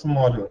Plus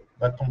model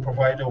that can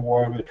provide the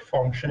world with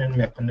functioning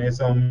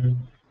mechanism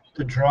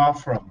to draw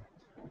from.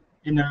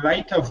 In the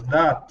light of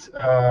that,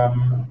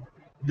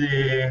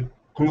 the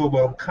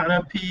Global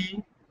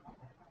Canopy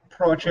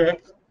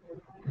project,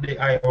 the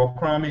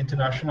IOCRAM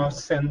International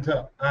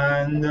Center,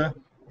 and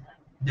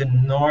the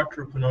North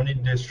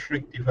Rupununi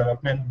District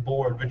Development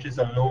Board, which is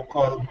a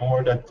local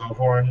board that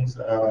governs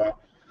an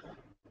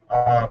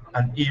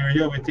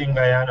area within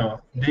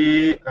Guyana.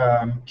 They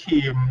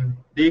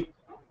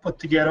put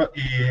together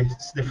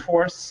the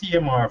first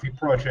CMRV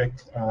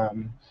project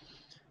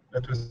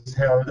that was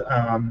held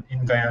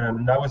in Guyana,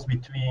 and that was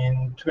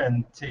between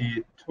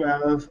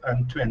 2012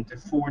 and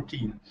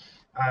 2014.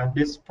 And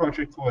this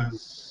project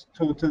was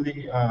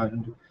totally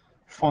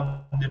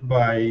funded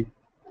by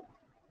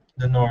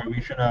the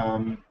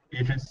Norwegian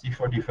Agency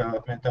for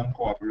Development and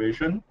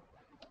Cooperation,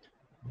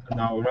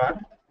 now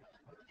REDD.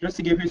 Just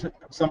to give you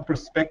some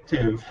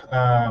perspective,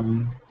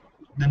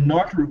 the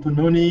North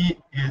Rupununi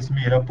is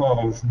made up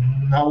of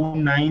now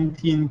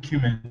 19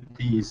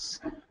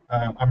 communities,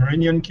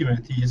 Amerindian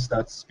communities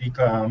that speak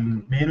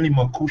mainly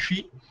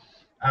Makushi,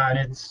 and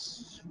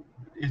it's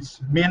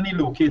mainly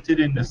located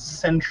in the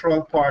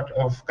central part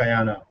of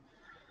Guyana.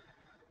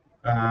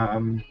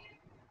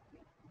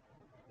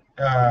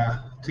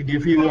 To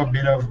give you a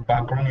bit of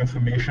background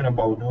information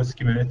about those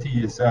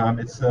communities,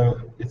 it's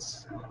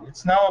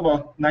now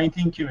about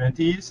 19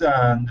 communities,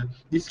 and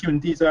these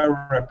communities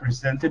are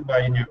represented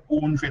by their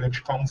own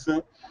village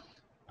council,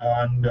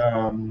 and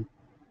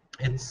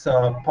it's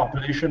a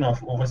population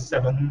of over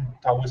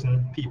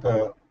 7,000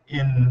 people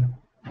in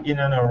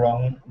and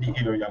around the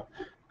area,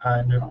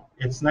 and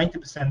it's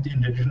 90%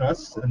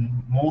 indigenous and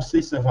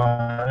mostly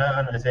savanna,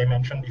 and as I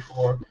mentioned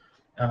before,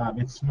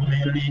 it's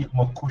mainly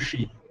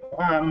Makushi.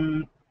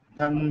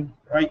 And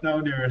right now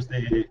there's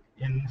the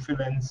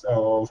influence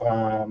of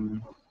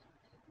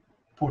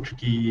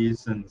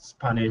Portuguese and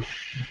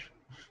Spanish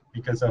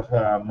because of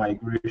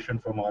migration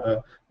from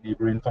other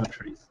neighboring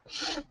countries.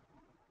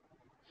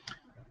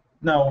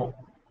 Now,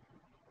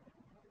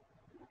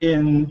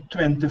 in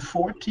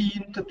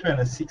 2014 to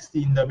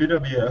 2016, the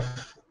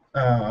WWF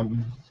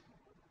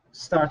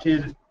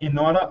started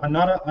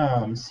another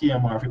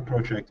CMRV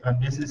project, and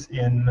this is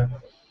in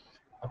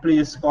a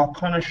place called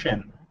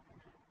Conashen.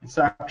 It's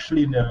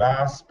actually in the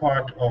last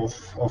part of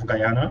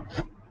Guyana,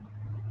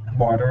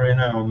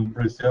 bordering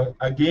Brazil.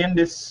 Again,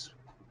 this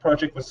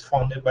project was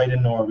funded by the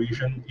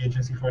Norwegian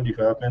Agency for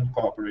Development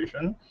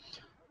Cooperation,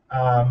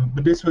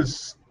 but this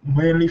was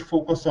mainly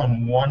focused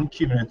on one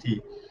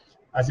community,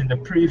 as in the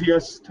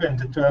previous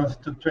 2012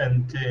 to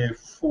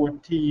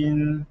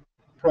 2014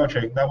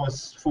 project that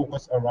was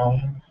focused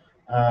around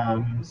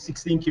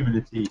 16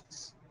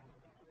 communities.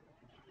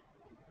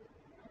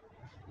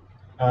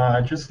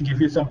 Just to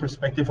give you some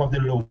perspective of the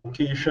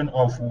location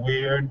of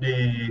where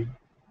the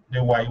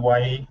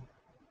YY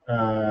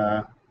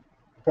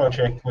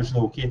project was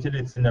located,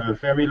 it's in the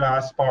very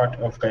last part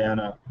of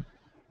Guyana.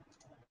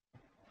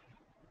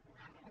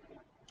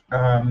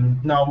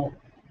 Now,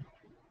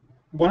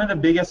 one of the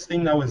biggest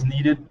things that was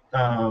needed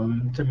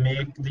to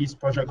make these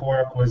projects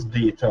work was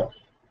data,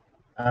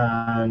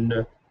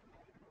 and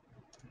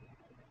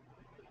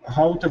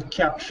how to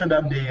capture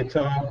that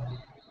data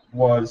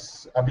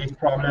was a big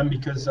problem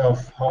because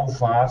of how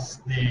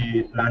vast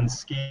the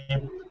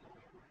landscape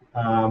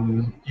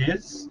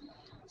is.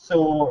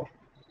 So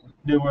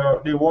there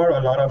were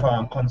a lot of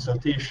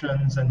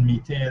consultations and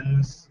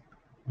meetings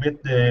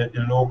with the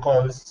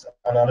locals,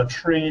 a lot of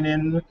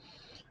training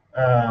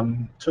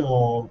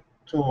to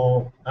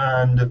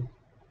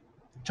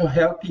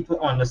help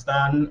people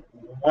understand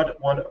what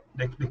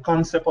the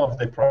concept of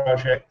the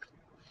project,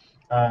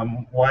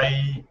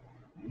 why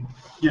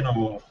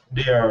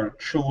they are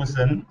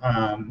chosen,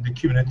 the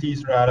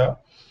communities rather,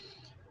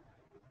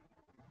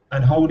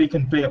 and how they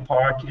can play a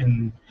part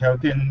in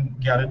helping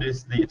gather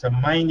this data.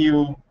 Mind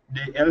you,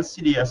 the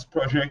LCDS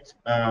project,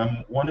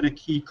 one of the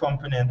key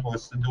components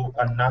was to do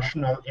a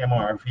national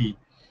MRV.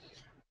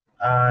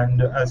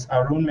 And as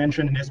Arun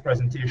mentioned in his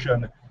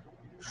presentation,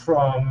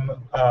 from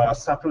a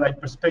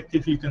satellite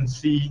perspective, you can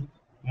see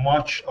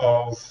much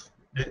of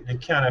the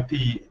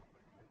canopy,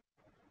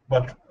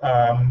 but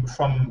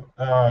from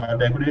a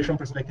degradation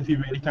perspective, you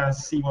really can't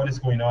see what is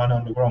going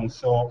on the ground.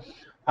 So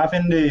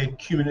having the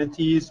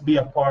communities be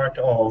a part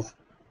of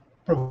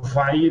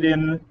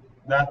providing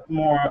that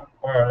more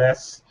or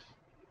less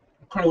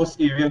close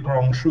area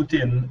ground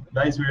shooting,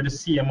 that is where the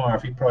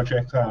CMRV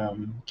project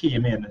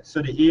came in.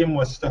 So the aim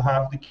was to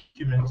have the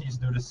communities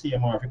do the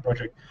CMRV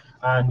project,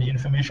 and the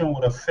information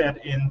would have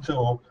fed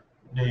into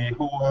the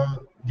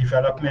whole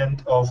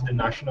development of the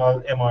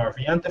national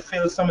MRV, and to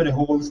fill some of the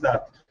holes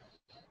that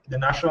the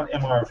national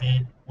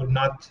MRV would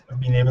not have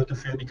been able to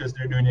fill because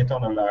they're doing it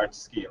on a large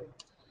scale.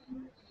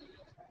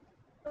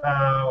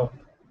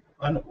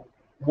 And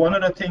one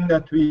of the things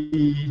that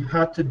we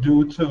had to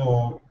do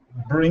to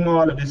bring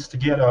all of this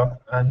together,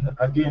 and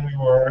again, we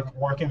were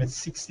working with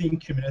 16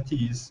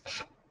 communities,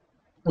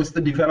 was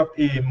to develop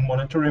a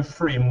monitoring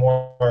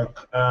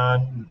framework.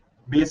 And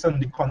based on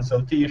the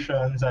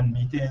consultations and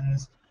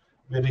meetings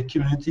with the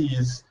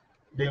communities,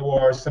 there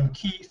were some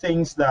key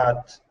things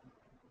that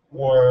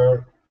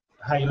were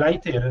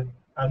highlighted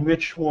and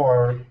which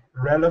were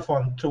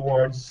relevant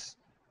towards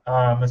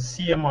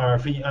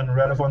CMRV and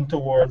relevant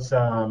towards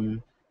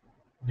the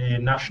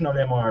national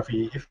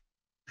MRV. If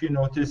you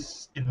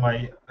notice in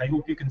I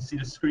hope you can see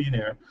the screen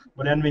here,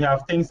 but then we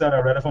have things that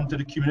are relevant to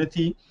the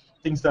community,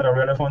 things that are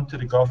relevant to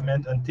the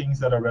government, and things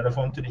that are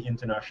relevant to the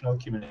international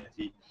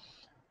community.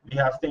 We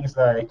have things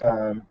like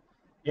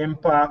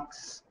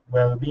impacts,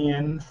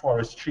 well-being,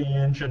 forest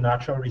change, and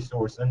natural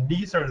resource. And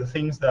these are the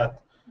things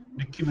that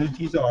the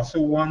communities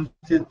also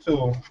wanted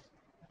to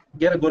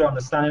get a good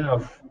understanding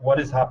of what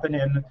is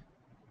happening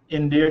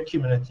in their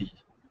community.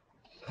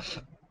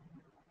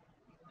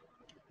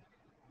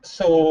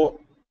 So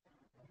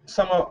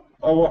some of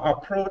our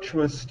approach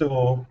was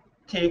to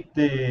take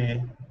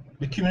the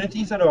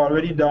communities that had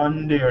already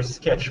done their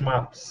sketch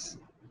maps.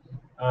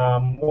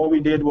 What we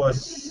did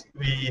was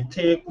we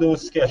take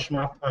those sketch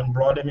maps and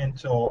brought them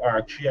into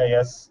our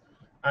GIS,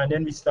 and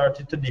then we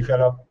started to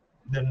develop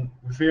the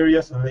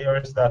various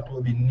layers that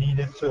will be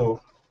needed to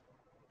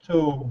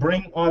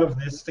bring all of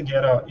this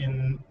together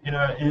in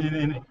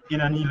an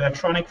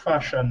electronic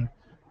fashion,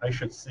 I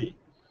should say.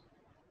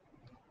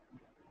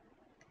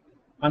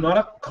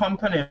 Another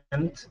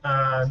component,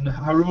 and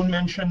Haroon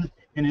mentioned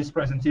in his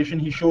presentation,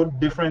 he showed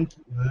different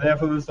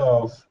levels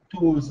of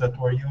tools that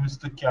were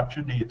used to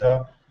capture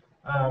data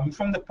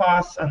from the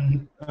past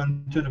and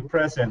to the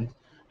present.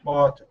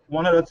 But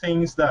one of the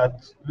things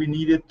that we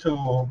needed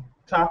to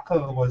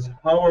tackle was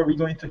how are we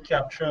going to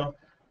capture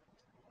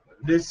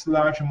this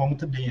large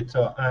amount of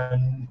data,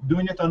 and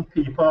doing it on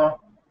paper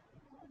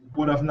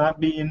would have not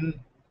been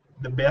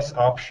the best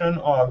option,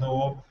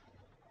 although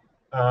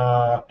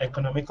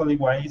economically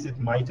wise it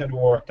might have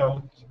worked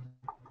out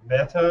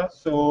better.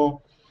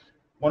 So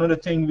one of the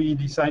things we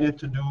decided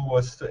to do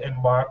was to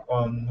embark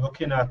on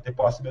looking at the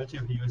possibility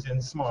of using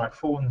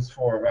smartphones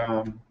for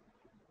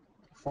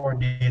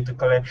data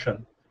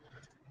collection.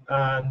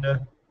 And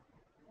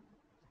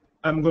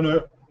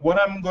what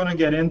I'm gonna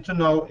get into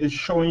now is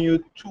showing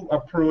you two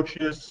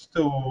approaches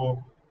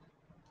to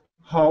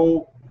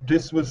how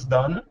this was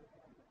done.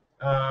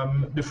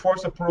 The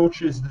first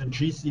approach is the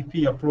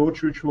GCP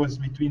approach, which was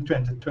between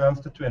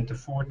 2012 to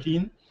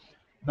 2014.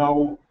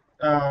 Now,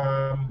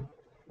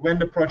 when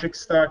the project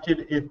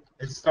started, it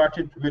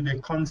started with the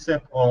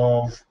concept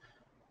of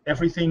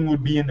everything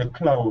would be in the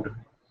cloud.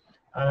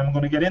 And I'm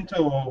going to get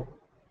into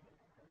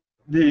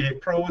the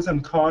pros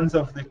and cons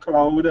of the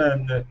cloud,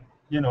 and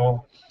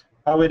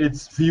how it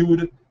is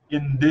viewed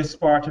in this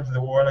part of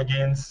the world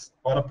against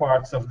other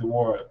parts of the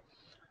world.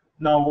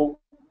 Now,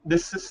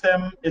 this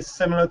system is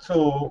similar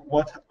to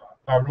what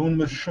Arun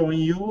was showing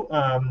you.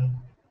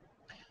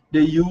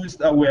 They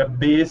used a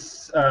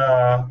web-based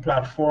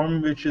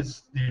platform which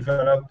is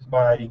developed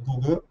by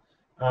Google.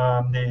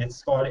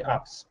 It's called the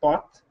App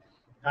Spot,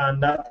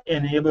 and that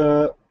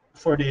enabled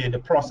for the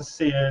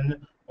processing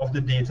of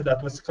the data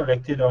that was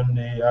collected on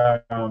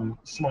the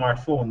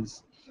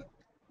smartphones.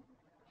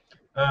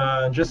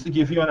 Just to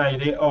give you an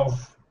idea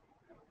of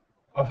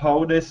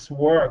how this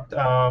worked,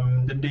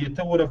 the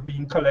data would have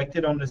been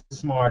collected on the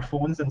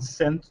smartphones and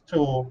sent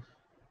to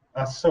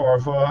a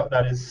server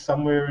that is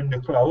somewhere in the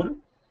cloud,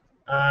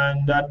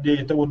 and that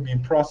data would be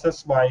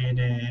processed by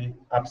the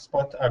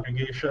AppSpot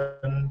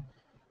aggregation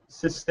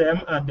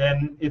system, and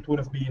then it would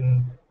have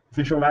been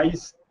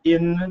visualized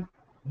in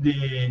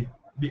the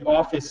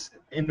office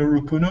in the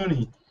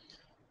Rupununi.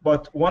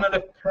 But one of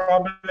the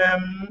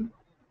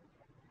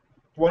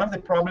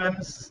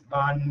problems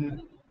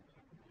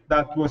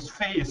that was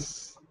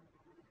faced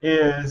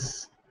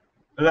is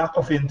lack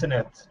of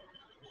internet.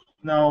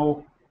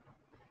 Now,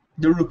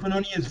 the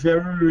Rupununi is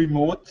very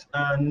remote,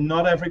 and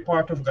not every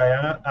part of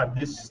Guyana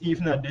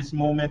even at this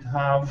moment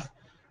have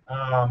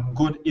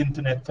good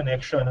internet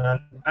connection. And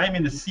I'm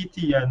in the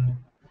city, and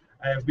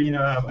I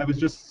was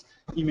just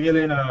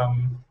emailing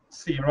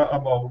Sarah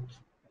about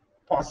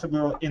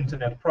possible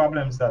internet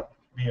problems that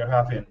we are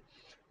having.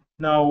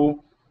 Now,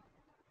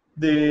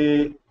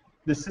 the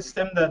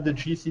system that the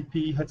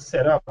GCP had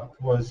set up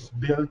was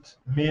built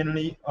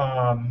mainly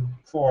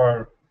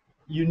for,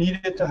 you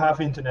needed to have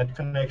internet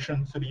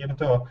connection to be able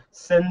to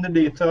send the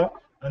data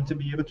and to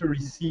be able to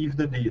receive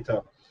the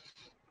data.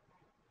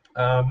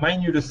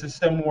 Mind you, the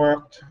system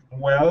worked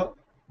well,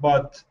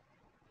 but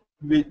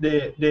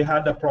they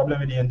had a problem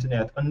with the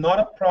internet.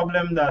 Another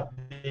problem that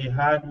they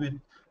had with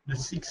the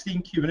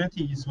 16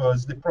 communities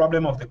was the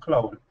problem of the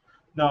cloud.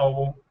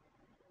 Now,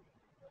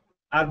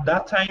 at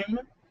that time,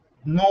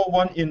 no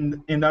one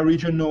in that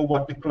region know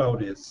what the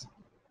cloud is.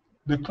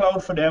 The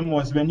cloud for them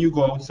was when you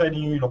go outside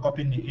and you look up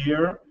in the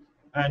air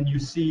and you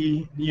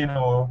see,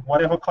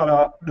 whatever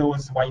color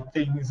those white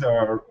things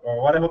or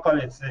whatever color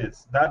it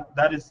is.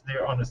 That is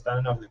their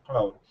understanding of the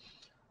cloud.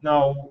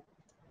 Now,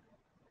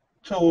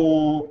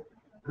 to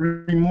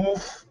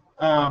remove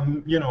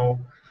you know,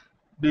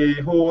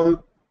 the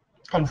whole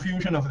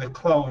confusion of the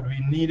cloud, we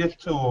needed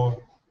to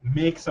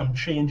make some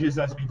changes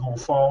as we go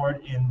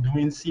forward in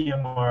doing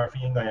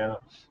CMRV in Guyana.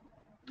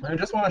 And I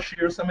just want to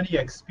share some of the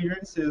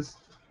experiences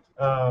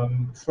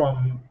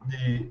from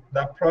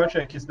that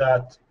project. Is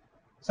that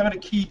some of the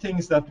key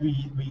things that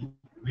we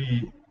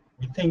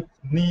think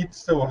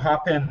needs to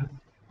happen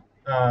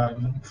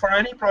for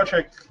any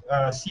project,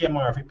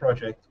 CMRV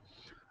project.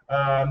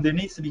 There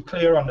needs to be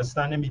clear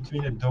understanding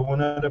between the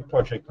donor, the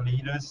project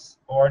leaders,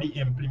 or the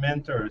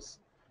implementers,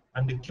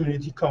 and the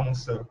community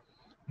council.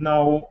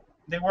 Now,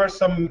 there were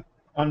some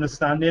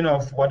understanding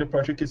of what the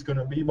project is going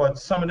to be, but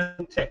some of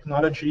the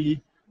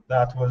technology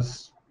that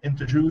was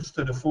introduced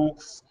to the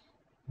folks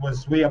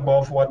was way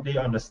above what they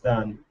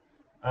understand.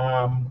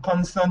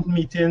 Constant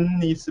meeting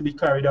needs to be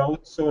carried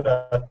out so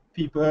that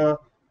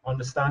people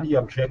understand the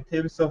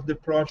objectives of the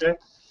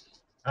project.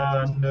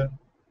 And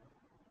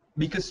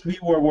because we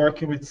were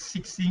working with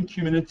 16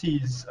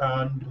 communities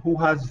and who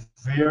has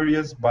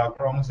various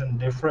backgrounds and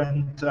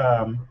different,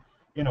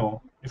 you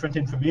know, different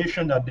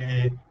information that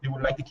they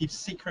would like to keep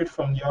secret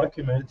from the other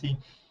community,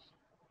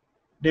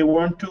 they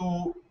weren't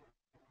too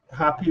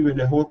happy with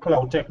the whole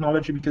cloud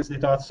technology because they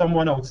thought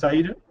someone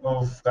outside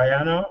of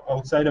Guyana,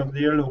 outside of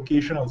their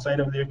location, outside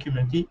of their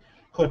community,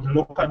 could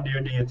look at their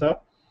data.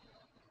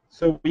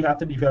 So we had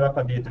to develop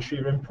a data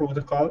sharing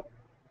protocol.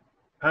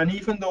 And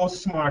even though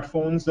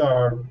smartphones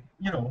are,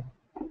 you know,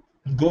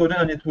 good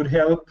and it would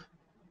help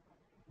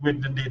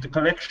with the data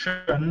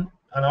collection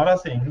and other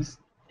things,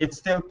 it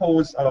still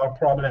poses a lot of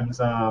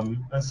problems,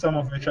 and some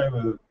of which I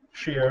will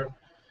share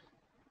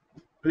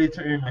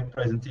later in my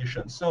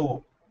presentation.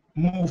 So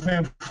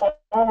moving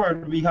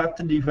forward, we had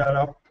to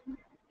develop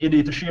a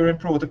data sharing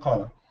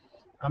protocol.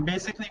 And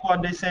basically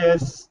what this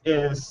is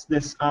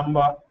this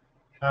amber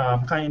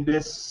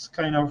this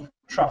kind of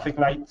traffic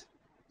light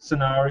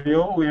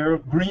scenario where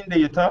green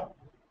data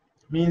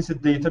means the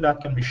data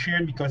that can be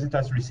shared because it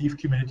has received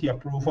community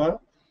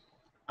approval.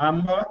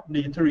 Amber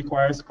data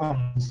requires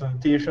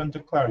consultation to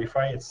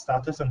clarify its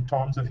status and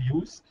terms of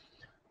use.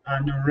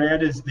 And the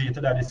red is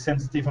data that is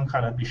sensitive and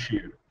cannot be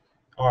shared.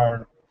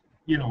 Or,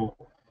 you know,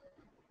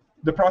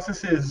 the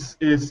process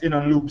is in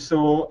a loop.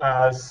 So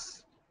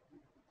as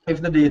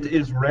if the data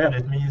is red,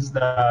 it means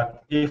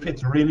that if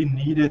it's really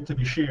needed to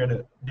be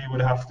shared, they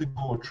would have to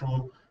go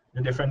through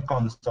the different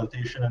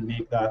consultation and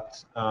make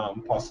that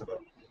possible.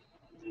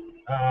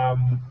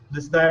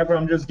 This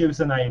diagram just gives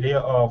an idea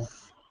of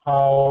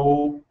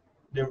how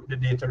the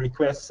data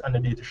requests and the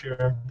data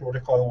sharing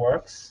protocol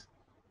works.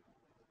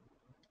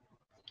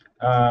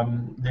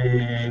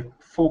 The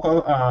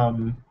focal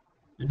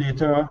the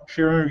data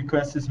sharing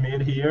request is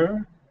made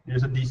here.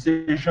 There's a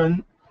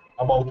decision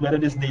about whether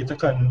this data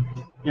can,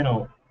 you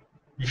know,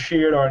 be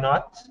shared or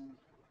not.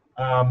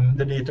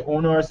 The data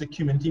owners, the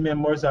community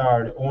members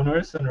are the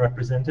owners and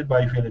represented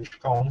by village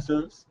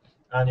councils,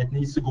 and it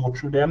needs to go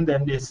through them.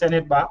 Then they send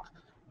it back,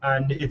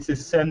 and it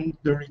is sent,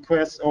 the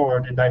request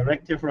or the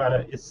directive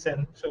rather is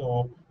sent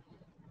to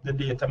the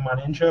data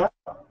manager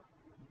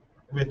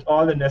with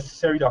all the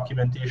necessary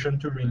documentation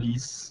to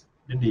release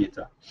the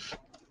data.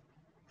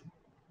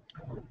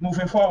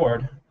 Moving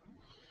forward,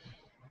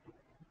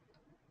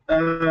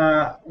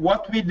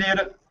 what we did,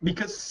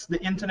 because the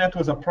internet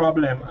was a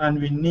problem and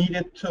we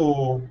needed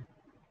to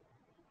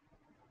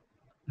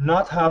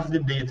not have the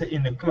data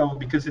in the cloud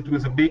because it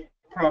was a big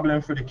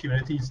problem for the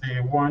communities. They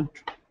weren't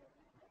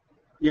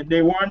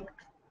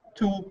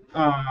too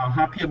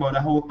happy about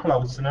the whole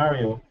cloud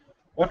scenario.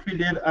 What we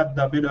did at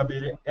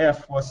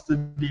WWF was to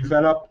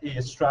develop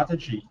a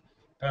strategy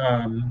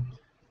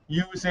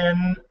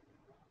using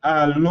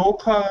a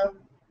local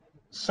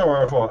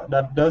server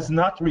that does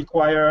not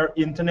require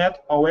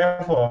internet.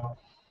 However,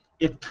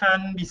 it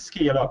can be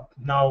scaled up.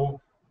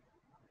 Now,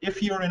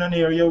 if you're in an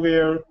area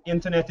where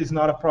internet is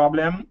not a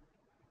problem,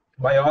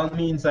 by all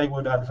means, I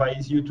would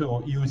advise you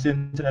to use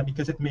internet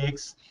because it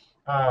makes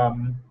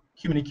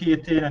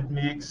communicating, it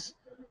makes,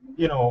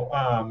 you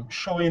know,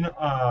 showing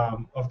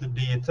of the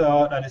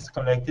data that is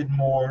collected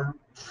more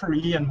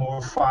free and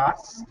more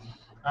fast.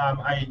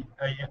 I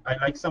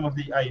like some of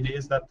the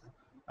ideas that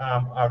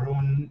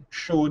Arun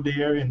showed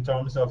there in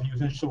terms of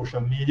using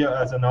social media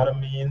as another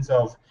means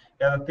of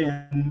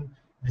helping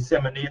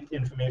disseminate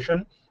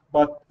information.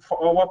 But for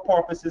our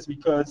purposes,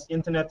 because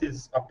internet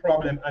is a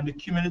problem and the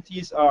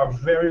communities are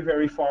very,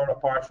 very far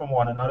apart from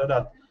one another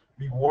that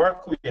we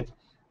work with,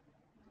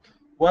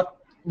 what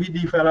we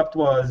developed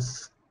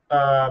was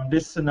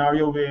this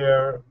scenario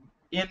where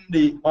in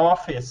the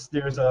office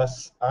there's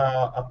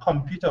a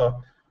computer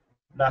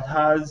that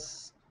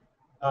has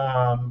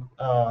an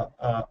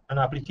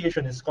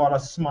application. It's called a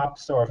SMAP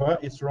server.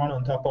 It's run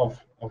on top of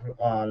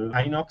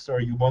Linux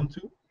or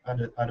Ubuntu at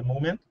the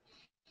moment.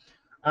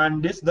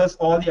 And this does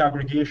all the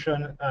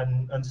aggregation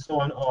and so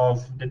on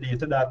of the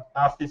data that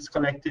after it's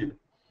collected.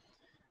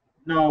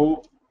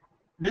 Now,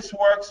 this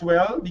works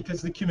well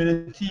because the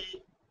community,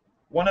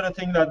 one of the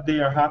things that they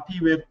are happy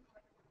with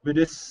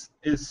this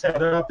is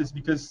set up is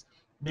because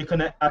they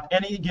can at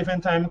any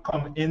given time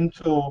come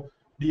into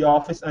the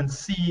office and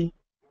see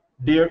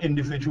their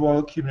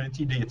individual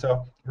community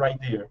data right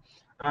there.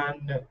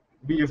 And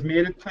we have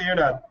made it clear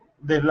that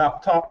the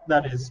laptop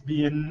that is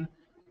being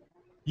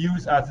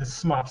used as a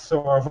SMAP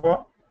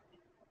server,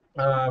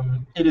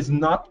 it is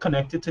not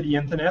connected to the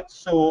internet,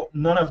 so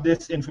none of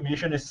this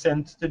information is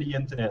sent to the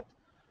internet.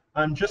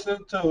 And just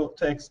to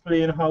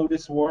explain how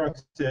this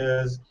works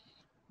is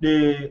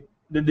the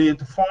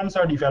data forms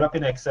are developed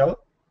in Excel,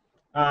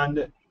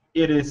 and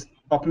it is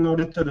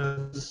uploaded to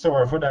the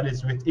server that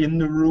is within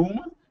the room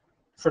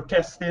for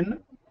testing.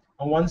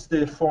 And once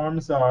the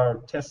forms are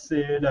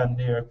tested and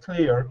they're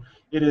clear,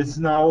 it is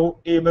now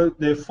able,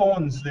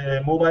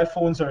 the mobile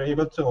phones are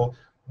able to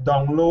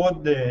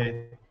download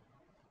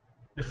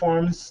the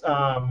forms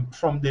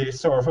from the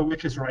server,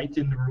 which is right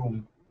in the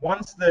room.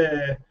 Once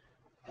the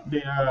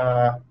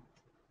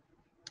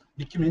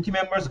community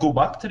members go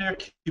back to their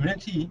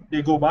community,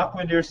 they go back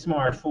with their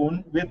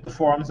smartphone with the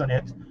forms on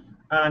it,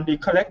 and they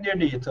collect their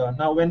data.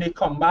 Now, when they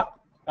come back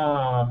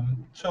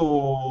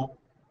to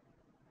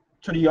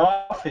the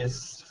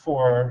office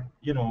for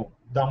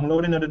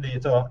downloading of the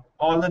data,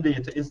 all the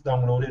data is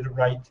downloaded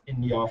right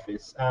in the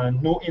office,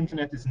 and no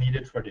internet is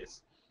needed for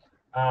this.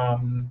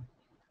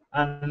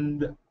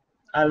 And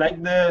I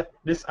like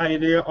this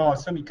idea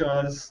also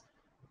because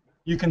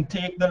you can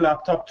take the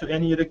laptop to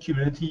any of the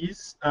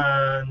communities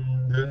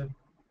and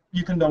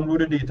you can download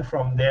the data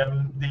from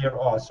them there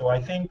also. I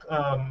think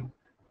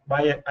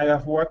I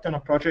have worked on a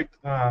project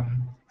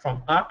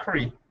from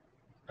Acre,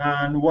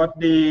 and what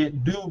they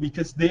do,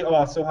 because they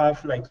also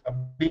have like a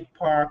big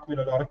park with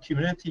a lot of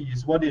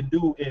communities, what they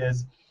do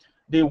is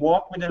they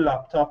walk with a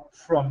laptop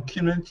from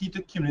community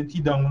to community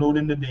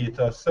downloading the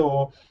data.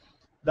 So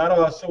that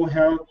also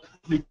helps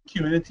the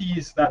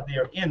communities that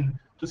they're in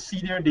to see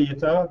their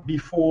data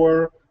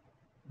before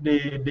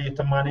the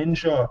data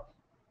manager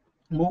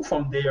move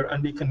from there,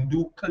 and they can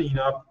do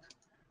cleanup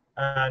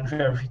and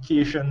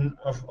verification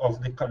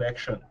of the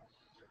collection.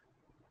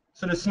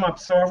 So the SMAP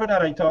server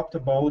that I talked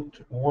about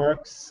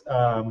works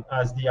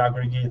as the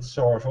aggregate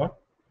server,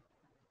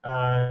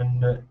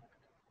 and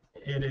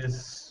it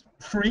is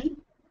free,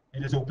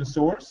 it is open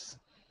source,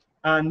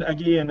 and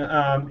again,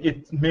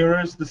 it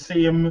mirrors the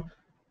same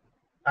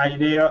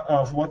idea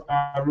of what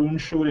Arun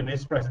showed in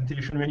his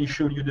presentation when he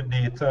showed you the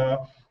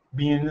data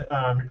being,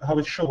 how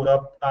it showed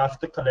up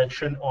after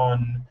collection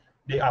on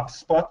the app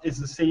spot is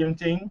the same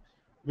thing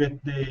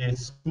with the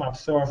SMAP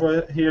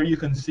server. Here you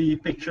can see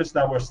pictures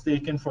that were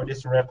taken for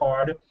this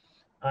record,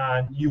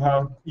 and you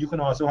can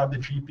also have the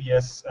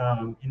GPS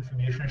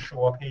information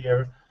show up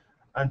here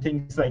and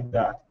things like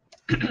that.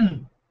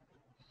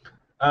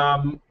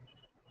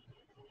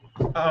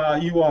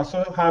 You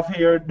also have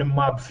here the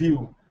map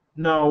view.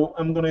 Now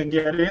I'm going to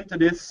get into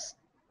this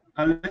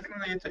a little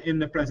later in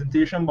the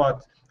presentation,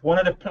 but one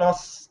of the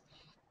plus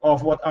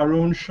of what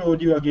Arun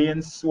showed you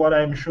against what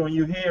I'm showing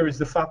you here is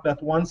the fact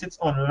that once it's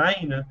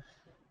online,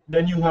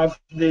 then you have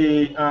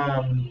the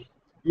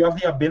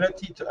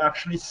ability to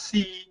actually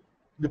see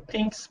the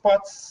pink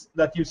spots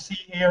that you see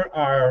here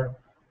are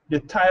the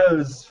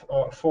tiles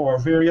for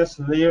various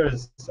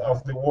layers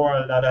of the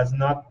wall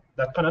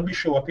that cannot be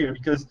shown up here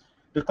because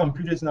the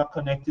computer is not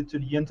connected to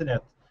the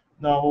internet.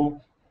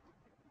 Now,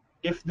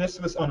 if this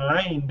was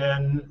online,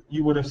 then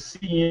you would have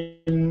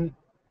seen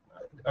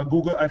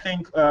Google. I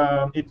think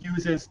it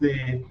uses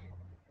the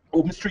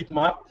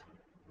OpenStreetMap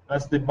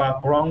as the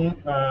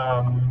background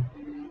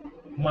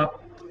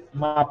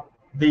map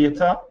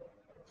data.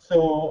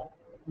 So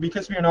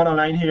because we are not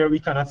online here, we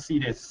cannot see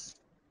this.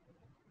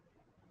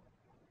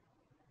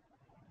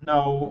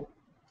 Now,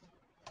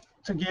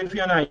 to give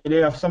you an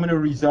idea of some of the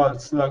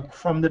results, like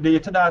from the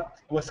data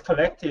that was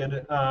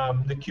collected,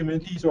 the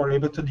communities were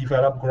able to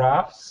develop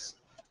graphs.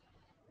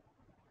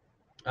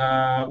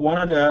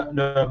 One of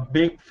the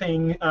big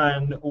thing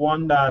and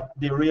one that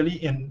they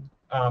really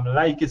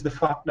like is the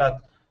fact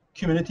that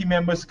community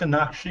members can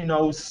actually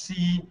now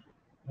see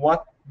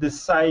what the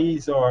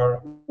size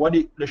or what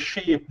the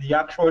shape, the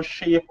actual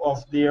shape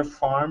of their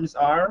farms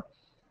are.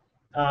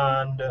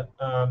 And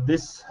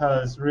this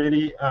has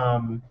really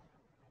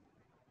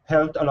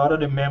helped a lot of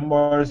the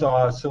members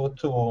also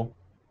to,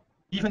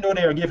 even though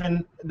they are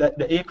given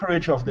the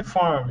acreage of the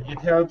farm, it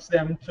helps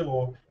them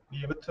to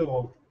be able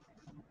to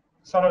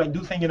sort of like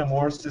do things in a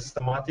more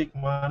systematic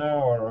manner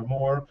or a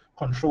more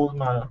controlled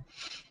manner.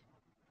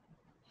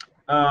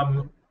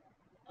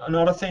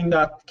 Another thing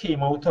that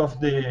came out of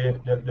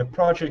the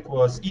project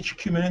was each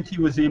community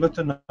was able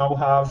to now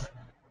have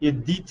a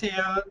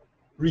detailed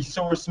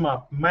resource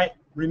map.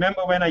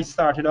 Remember when I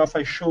started off,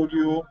 I showed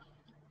you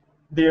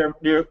their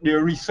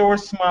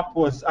resource map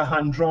was a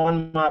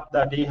hand-drawn map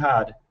that they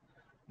had.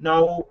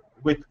 Now,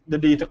 with the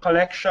data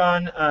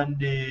collection and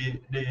the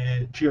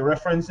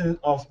georeferencing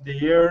of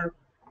their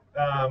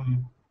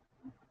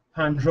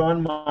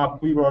hand-drawn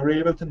map, we were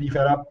able to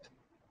develop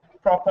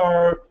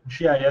proper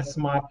GIS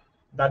map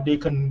that they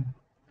can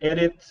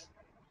edit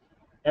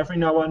every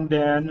now and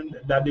then,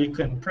 that they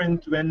can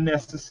print when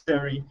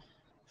necessary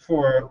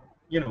for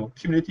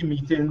community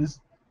meetings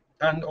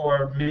and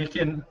or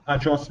making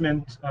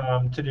adjustment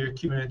to their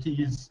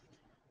communities.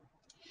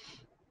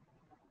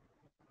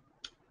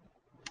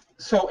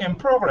 So in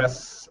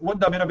progress, what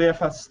WWF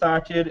has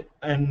started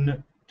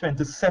in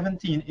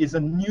 2017 is a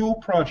new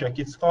project.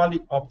 It's called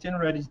the Opt-in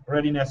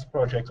Readiness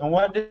Project. And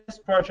what this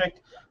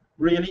project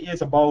really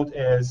is about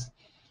is,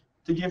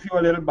 to give you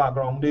a little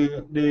background,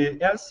 the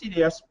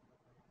LCDS,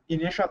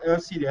 initial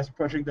LCDS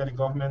project that the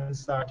government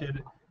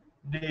started,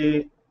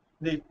 the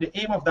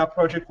aim of that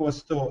project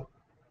was to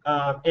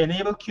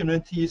enable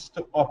communities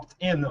to opt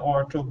in,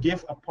 or to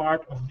give a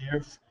part of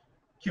their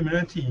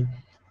community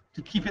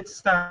to keep it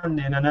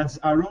standing. And as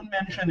Arun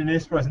mentioned in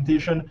his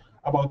presentation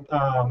about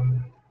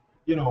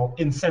you know,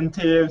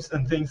 incentives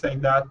and things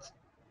like that,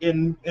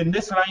 in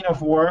this line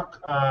of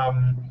work,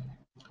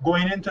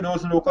 going into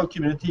those local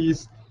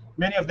communities,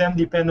 many of them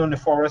depend on the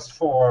forest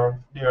for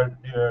their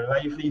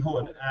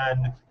livelihood,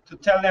 and to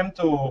tell them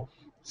to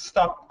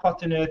stop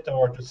cutting it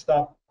or to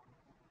stop,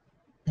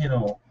 you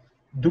know,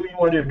 doing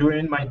what they're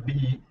doing might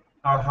be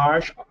a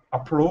harsh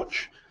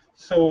approach.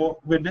 So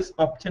with this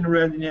opt-in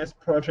readiness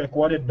project,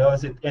 what it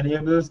does, it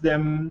enables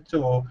them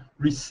to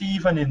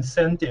receive an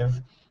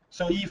incentive.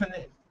 So even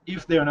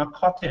if they're not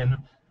cutting,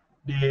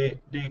 they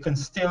can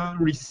still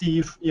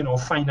receive, you know,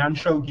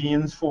 financial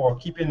gains for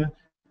keeping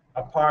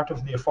a part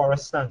of their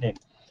forest standing.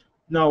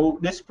 Now,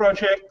 this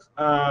project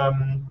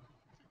that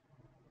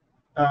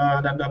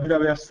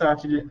WWF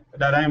started,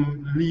 that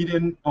I'm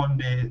leading on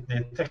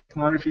the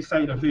technology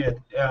side of it,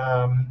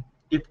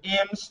 it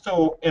aims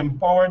to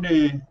empower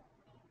the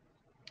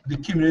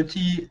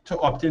community to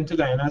opt into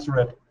Guyana's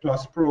REDD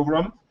Plus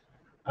program.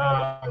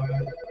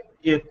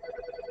 It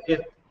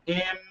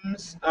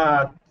aims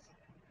at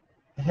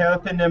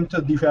helping them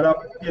to develop,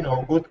 you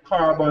know, good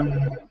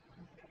carbon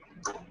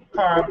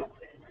I'm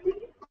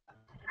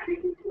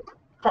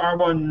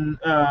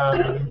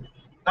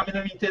in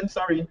a meeting,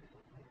 sorry.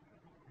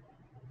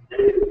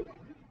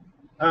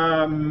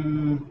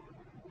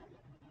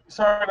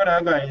 Sorry about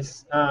that,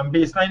 guys.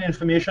 Baseline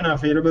information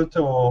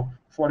available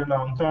for the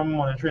long-term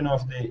monitoring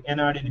of the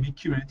NRDDB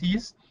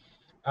communities.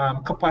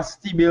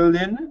 Capacity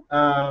building.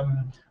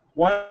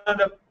 One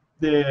of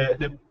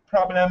the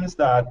problems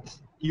that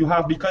you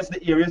have, because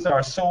the areas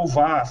are so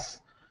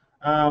vast,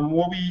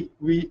 what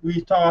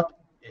we thought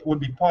it would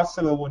be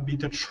possible would be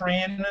to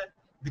train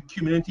the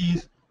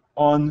communities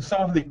on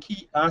some of the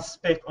key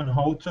aspects on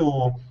how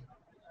to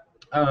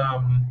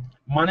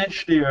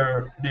manage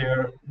their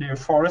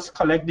forests,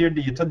 collect their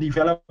data,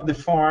 develop the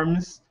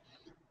forms,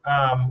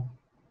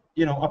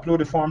 you know, upload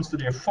the forms to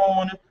their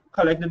phone,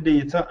 collect the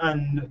data,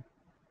 and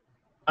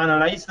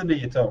analyze the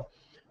data.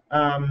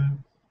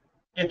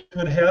 It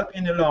would help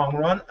in the long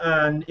run,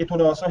 and it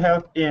would also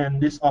help in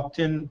this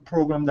opt-in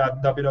program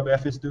that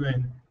WWF is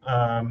doing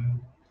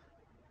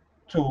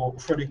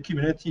for the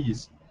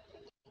communities.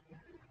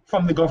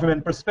 From the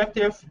government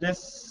perspective,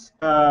 this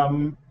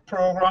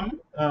program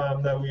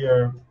that we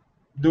are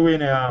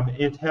doing,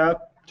 it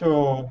helped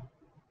to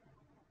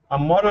a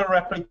model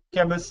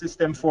replicable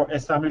system for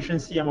establishing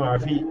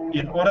CMRV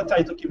in other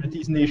title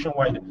communities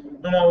nationwide.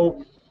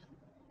 Now,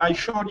 I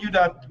showed you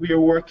that we are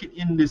working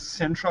in the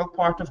central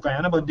part of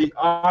Guyana, but there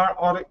are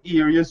other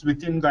areas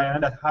within Guyana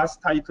that has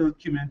title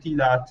community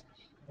that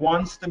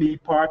wants to be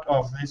part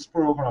of this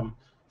program.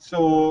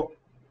 So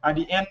at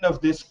the end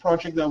of this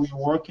project that we're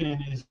working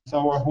in, is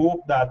our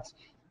hope that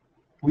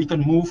we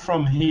can move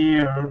from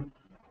here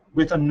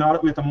with a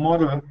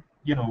model,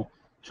 you know,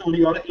 to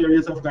the other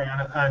areas of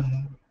Guyana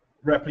and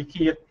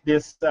replicate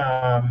this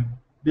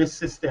this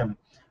system.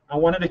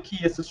 And one of the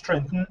keys is the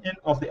strengthening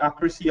of the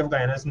accuracy of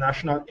Guyana's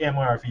national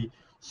MRV.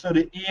 So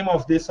the aim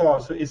of this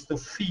also is to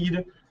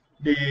feed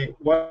the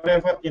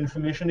whatever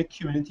information the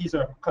communities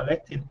are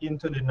collecting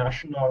into the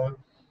national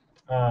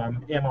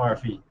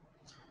MRV.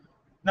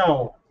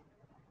 Now,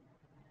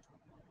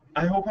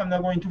 I hope I'm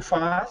not going too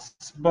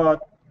fast, but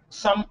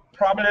some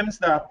problems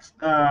that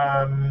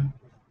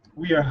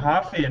we are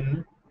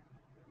having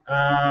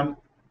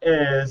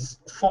is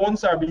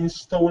phones are being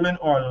stolen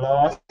or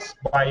lost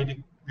by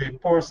the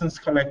persons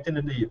collecting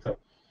the data.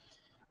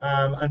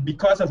 And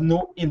because of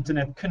no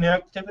internet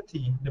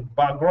connectivity, the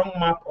background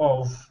map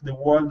of the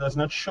world does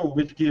not show,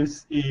 which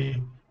gives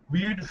a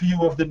weird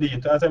view of the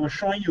data. As I was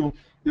showing you,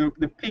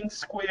 the pink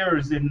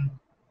squares in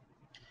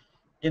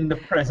the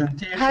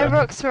presentation. Hi,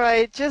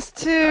 Roxroy. Just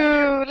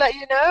to let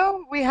you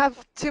know, we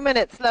have 2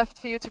 minutes left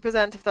for you to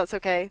present, if that's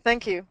okay.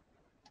 Thank you.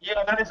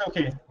 Yeah, that is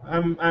okay.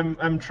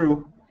 I'm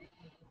true.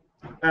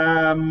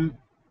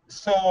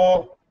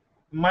 So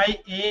my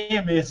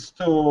aim is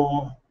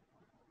to,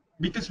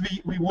 because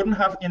we wouldn't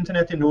have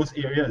internet in those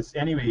areas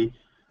anyway,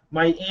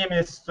 my aim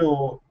is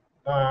to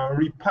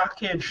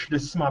repackage the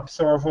SMAP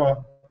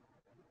server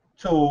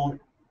to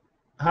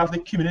have the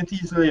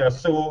communities layer.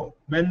 So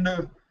when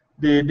the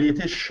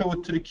data is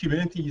showed to the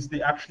communities,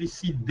 they actually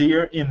see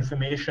their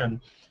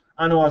information.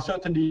 And also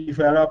to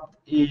develop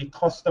a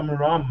custom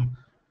ROM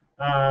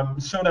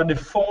so that the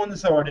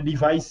phones or the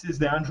devices,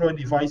 the Android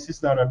devices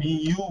that are being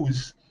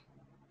used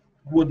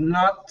would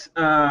not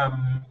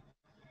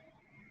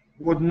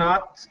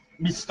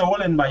be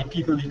stolen by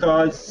people,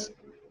 because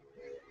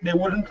they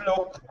wouldn't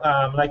look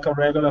like a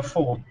regular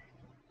phone.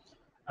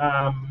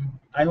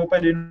 I hope I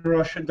didn't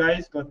rush you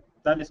guys, but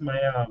that is my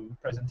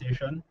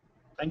presentation.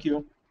 Thank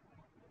you.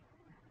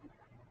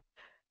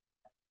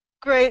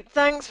 Great,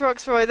 thanks,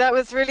 Roxroy. That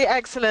was really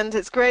excellent.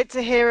 It's great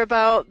to hear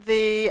about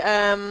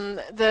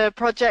the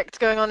project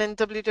going on in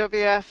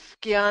WWF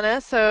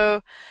Guyana.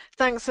 So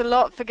thanks a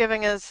lot for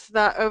giving us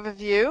that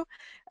overview.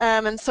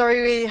 And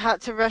sorry we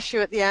had to rush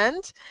you at the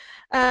end.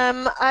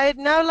 I'd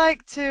now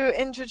like to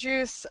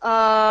introduce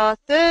our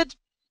third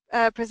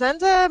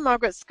presenter,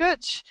 Margaret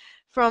Skutch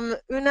from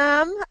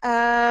UNAM,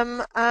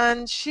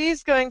 and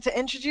she's going to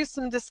introduce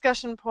some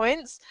discussion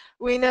points.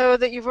 We know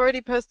that you've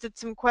already posted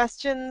some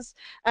questions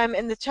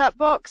in the chat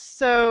box,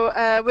 so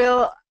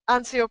we'll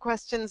answer your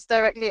questions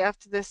directly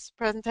after this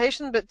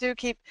presentation, but do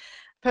keep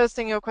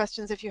posting your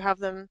questions if you have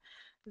them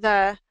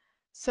there.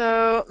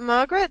 So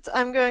Margaret,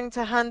 I'm going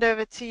to hand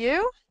over to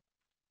you,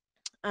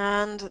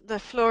 and the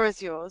floor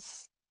is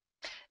yours.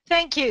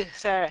 Thank you,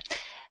 Sarah.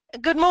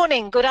 Good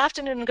morning, good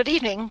afternoon, good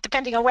evening,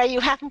 depending on where you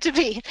happen to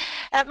be.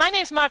 My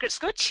name is Margaret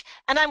Skutch,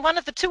 and I'm one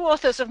of the two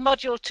authors of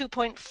Module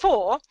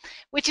 2.4,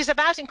 which is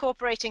about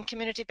incorporating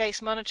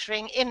community-based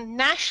monitoring in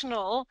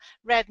national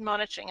REDD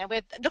monitoring. And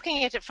we're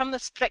looking at it from the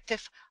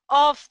perspective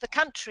of the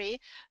country,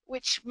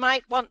 which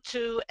might want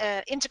to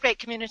integrate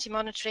community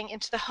monitoring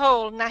into the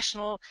whole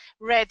national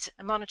REDD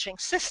monitoring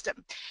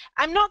system.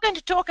 I'm not going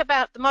to talk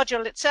about the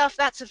module itself.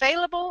 That's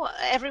available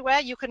everywhere.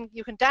 You can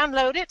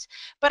download it.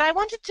 But I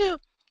wanted to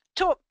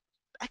talk.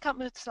 I can't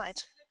move the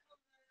slides.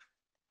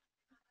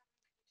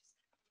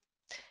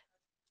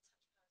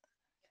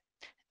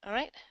 All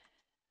right.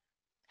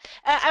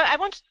 I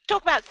want to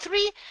talk about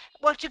three,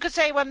 what you could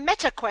say were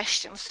meta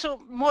questions, so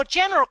more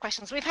general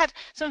questions. We've had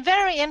some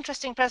very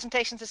interesting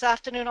presentations this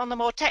afternoon on the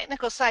more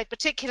technical side,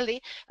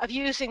 particularly of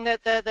using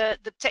the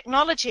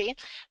technology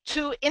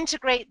to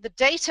integrate the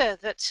data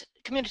that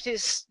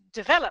communities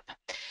develop.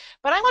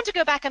 But I want to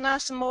go back and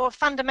ask some more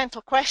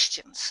fundamental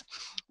questions.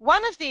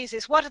 One of these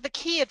is, what are the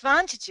key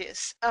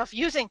advantages of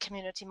using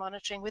community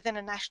monitoring within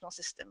a national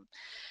system?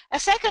 A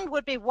second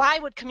would be, why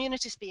would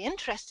communities be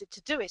interested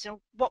to do it and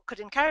what could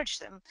encourage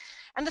them?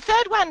 And the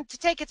third one, to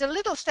take it a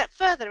little step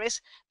further,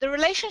 is the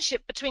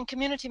relationship between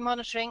community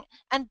monitoring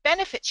and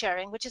benefit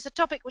sharing, which is a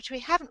topic which we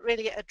haven't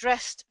really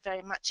addressed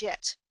very much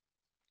yet.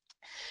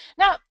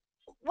 Now,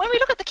 when we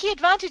look at the key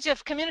advantage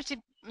of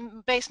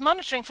community-based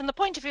monitoring from the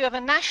point of view of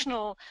a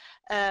national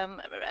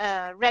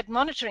REDD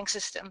monitoring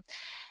system,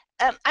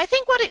 I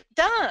think what it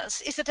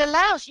does is it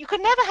allows, you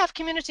can never have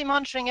community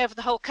monitoring over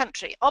the whole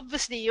country.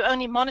 Obviously, you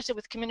only monitor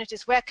with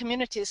communities where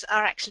communities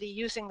are actually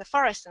using the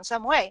forest in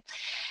some way.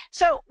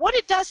 So what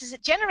it does is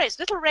it generates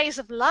little rays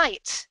of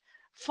light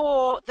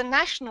for the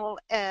national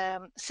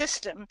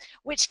system,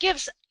 which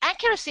gives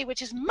accuracy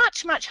which is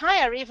much, much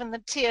higher even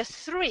than tier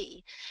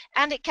 3,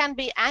 and it can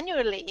be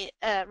annually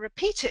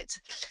repeated.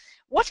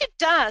 What it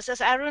does, as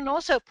Arun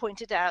also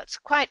pointed out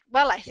quite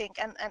well, I think,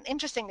 and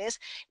interestingly, is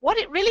what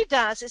it really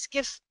does is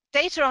gives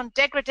data on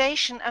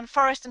degradation and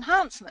forest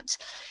enhancement.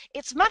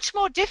 It's much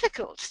more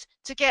difficult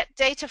to get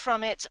data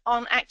from it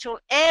on actual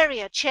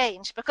area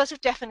change because of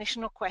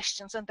definitional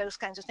questions and those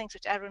kinds of things,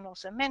 which Arun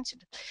also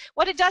mentioned.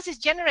 What it does is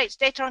generates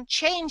data on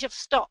change of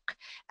stock,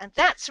 and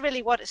that's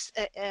really what it's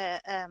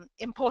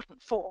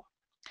important for.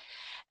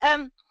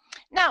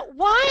 Now,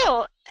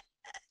 while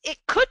it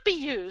could be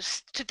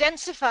used to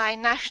densify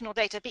national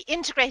data, be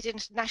integrated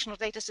into national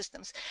data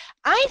systems,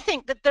 I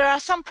think that there are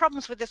some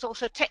problems with this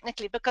also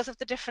technically because of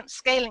the different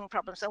scaling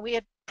problems, and we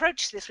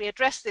approach this, we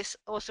address this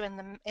also in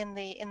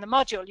the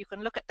module. You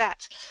can look at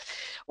that.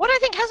 What I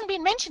think hasn't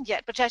been mentioned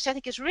yet, but which I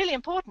think is really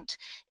important,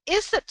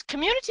 is that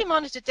community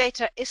monitored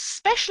data is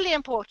especially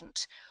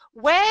important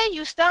where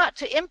you start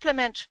to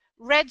implement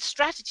REDD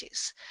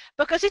strategies,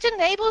 because it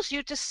enables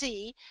you to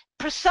see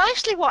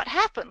precisely what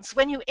happens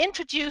when you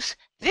introduce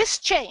this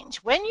change.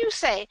 When you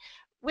say,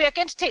 we are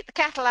going to take the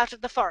cattle out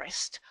of the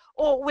forest,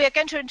 or we are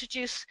going to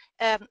introduce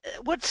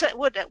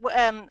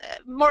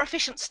more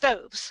efficient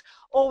stoves,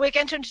 or we're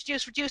going to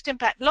introduce reduced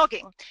impact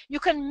logging, you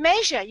can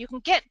measure, you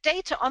can get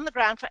data on the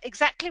ground for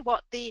exactly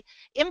what the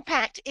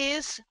impact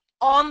is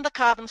on the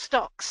carbon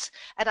stocks.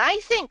 And I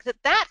think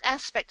that that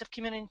aspect of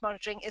community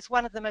monitoring is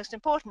one of the most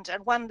important,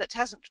 and one that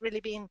hasn't really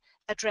been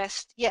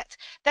addressed yet.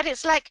 That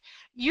it's like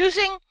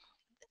using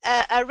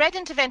a REDD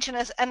intervention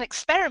as an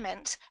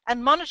experiment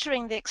and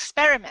monitoring the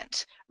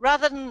experiment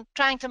rather than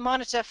trying to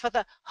monitor for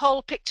the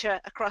whole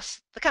picture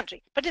across the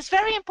country. But it's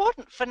very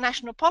important for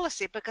national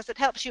policy because it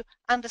helps you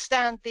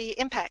understand the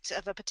impact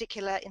of a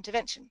particular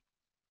intervention.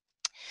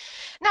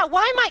 Now,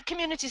 why might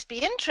communities be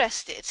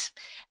interested?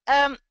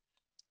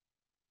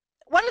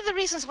 One of the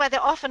reasons why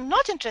they're often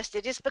not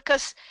interested is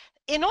because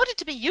in order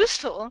to be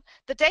useful,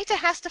 the data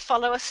has to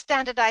follow a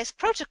standardized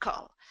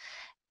protocol.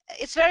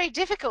 It's very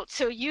difficult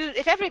to use,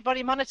 if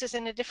everybody monitors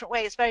in a different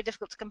way, it's very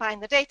difficult to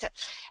combine the data.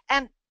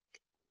 And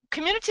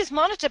communities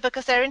monitor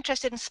because they're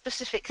interested in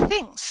specific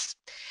things.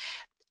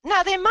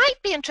 Now, they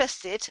might be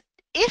interested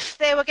if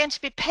they were going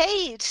to be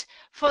paid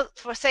for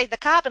say, the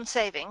carbon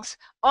savings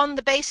on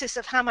the basis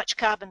of how much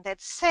carbon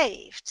they'd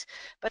saved.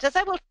 But as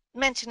I will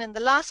mentioned in the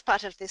last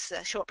part of this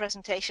short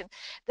presentation,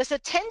 there's a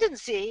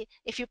tendency,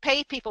 if you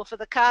pay people for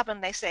the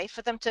carbon they save,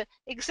 for them to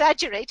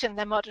exaggerate in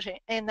their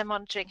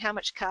monitoring how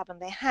much carbon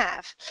they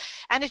have.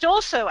 And it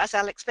also, as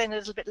I'll explain a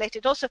little bit later,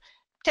 it also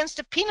tends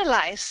to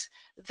penalize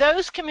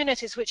those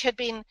communities which had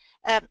been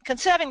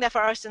conserving their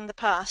forests in the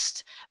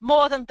past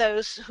more than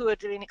those who had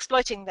been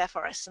exploiting their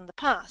forests in the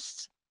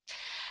past.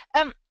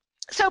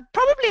 So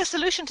probably a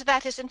solution to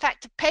that is, in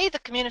fact, to pay the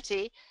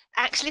community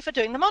actually for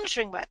doing the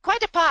monitoring work.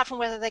 Quite apart from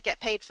whether they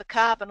get paid for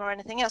carbon or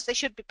anything else, they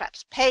should be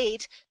perhaps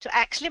paid to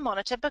actually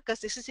monitor,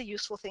 because this is a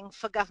useful thing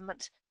for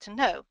government to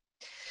know.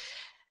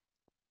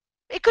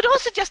 It could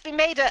also just be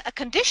made a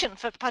condition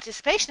for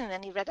participation in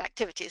any REDD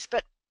activities,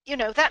 but you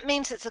know, that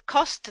means it's a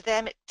cost to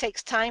them, it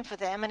takes time for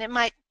them, and it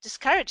might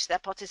discourage their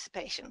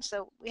participation.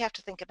 So we have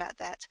to think about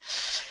that.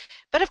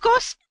 But of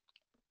course,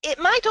 it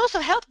might also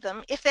help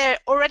them if they're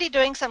already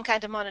doing some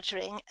kind of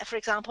monitoring, for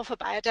example, for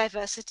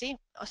biodiversity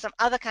or some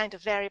other kind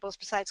of variables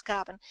besides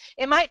carbon.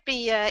 It might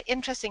be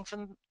interesting for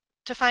them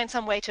to find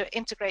some way to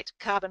integrate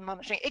carbon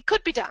monitoring. It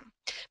could be done,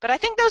 but I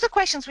think those are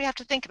questions we have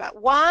to think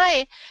about.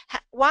 Why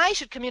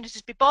should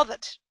communities be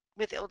bothered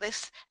with all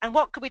this, and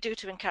what could we do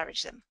to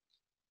encourage them?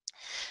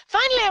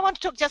 Finally, I want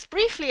to talk just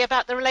briefly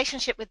about the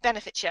relationship with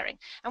benefit sharing.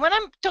 And when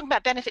I'm talking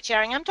about benefit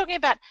sharing, I'm talking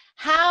about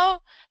how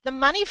the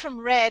money from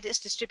REDD is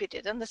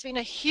distributed. And there's been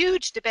a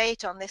huge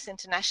debate on this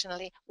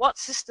internationally, what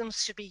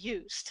systems should be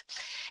used.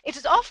 It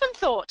is often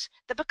thought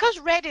that because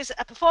REDD is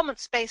a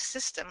performance-based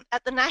system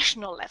at the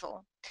national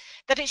level,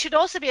 that it should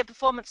also be a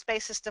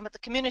performance-based system at the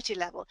community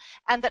level,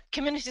 and that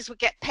communities would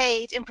get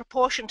paid in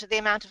proportion to the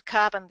amount of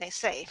carbon they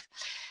save.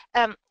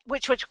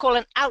 Which we call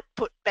an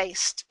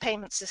output-based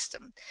payment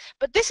system.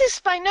 But this is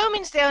by no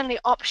means the only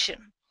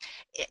option.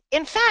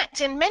 In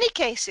fact, in many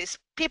cases,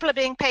 people are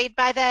being paid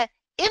by their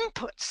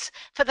inputs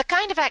for the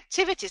kind of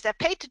activities. They're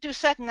paid to do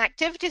certain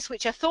activities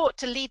which are thought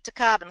to lead to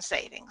carbon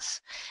savings,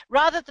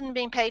 rather than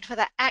being paid for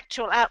their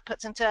actual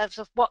outputs in terms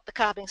of what the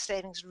carbon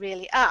savings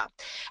really are.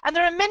 And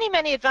there are many,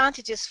 many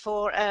advantages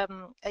for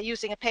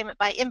using a payment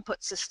by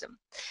input system.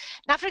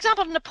 Now, for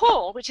example,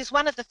 Nepal, which is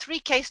one of the 3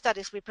 case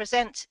studies we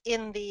present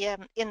in the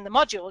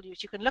module,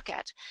 which you can look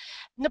at,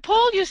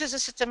 Nepal uses a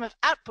system of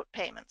output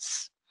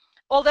payments,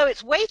 although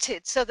it's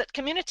weighted so that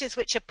communities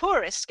which are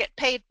poorest get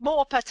paid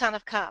more per ton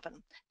of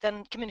carbon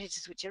than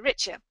communities which are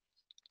richer.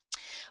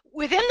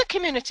 Within the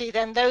community,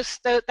 then,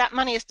 that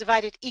money is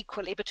divided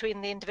equally between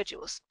the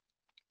individuals.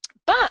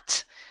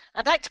 But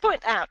I'd like to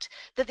point out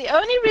that the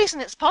only reason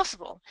it's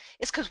possible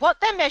is because what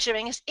they're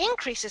measuring is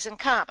increases in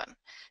carbon.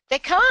 They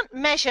can't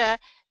measure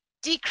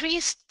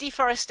decreased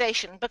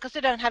deforestation because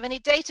they don't have any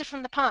data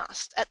from the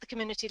past at the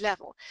community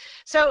level.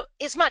 So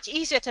it's much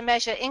easier to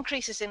measure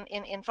increases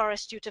in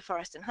forests due to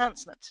forest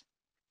enhancement.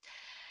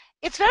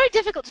 It's very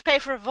difficult to pay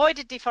for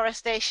avoided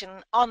deforestation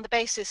on the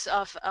basis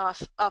of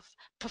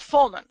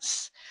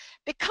performance,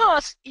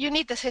 because you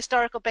need this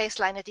historical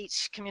baseline at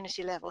each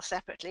community level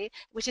separately,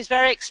 which is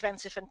very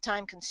expensive and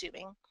time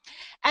consuming.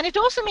 And it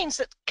also means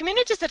that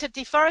communities that had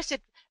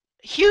deforested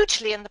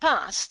hugely in the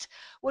past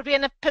would be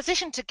in a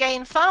position to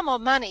gain far more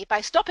money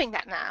by stopping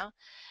that now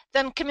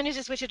than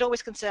communities which had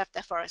always conserved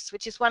their forests,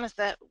 which is one of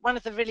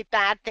the really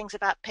bad things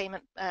about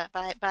payment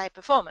by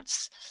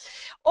performance.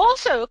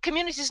 Also,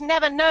 communities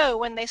never know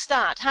when they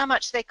start how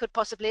much they could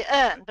possibly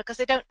earn, because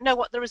they don't know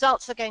what the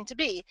results are going to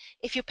be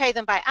if you pay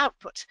them by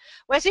output.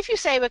 Whereas if you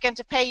say we're going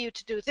to pay you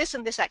to do this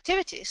and this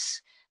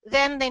activities,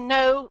 then they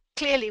know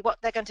clearly what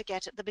they're going to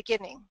get at the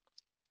beginning.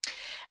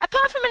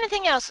 Apart from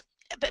anything else,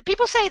 but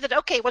people say that,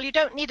 okay, well, you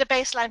don't need a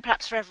baseline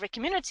perhaps for every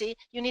community,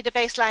 you need a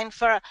baseline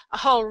for a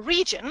whole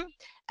region,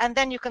 and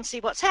then you can see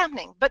what's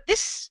happening. But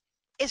this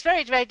is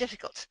very, very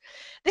difficult.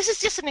 This is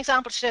just an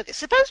example to show this.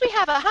 Suppose we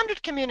have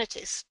 100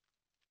 communities,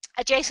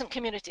 adjacent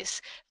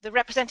communities, they're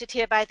represented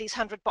here by these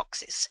 100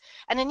 boxes.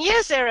 And in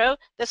year 0,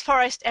 there's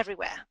forest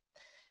everywhere.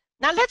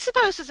 Now let's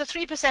suppose there's a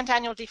 3%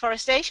 annual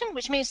deforestation,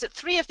 which means that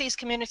 3 of these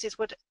communities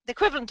would, the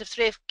equivalent of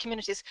 3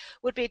 communities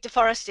would be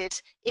deforested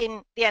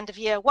in the end of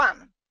year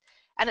 1.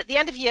 And at the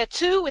end of year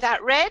 2,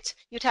 without REDD,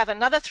 you'd have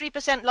another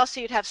 3% loss, so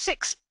you'd have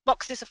 6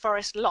 boxes of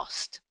forest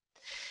lost.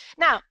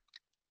 Now,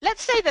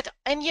 let's say that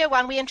in year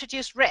 1 we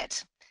introduced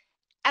REDD,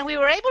 and we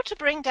were able to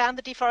bring down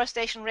the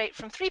deforestation rate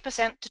from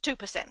 3% to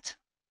 2%.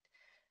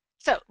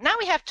 So now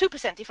we have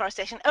 2%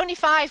 deforestation. Only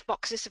 5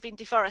 boxes have been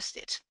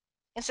deforested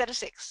instead of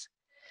 6.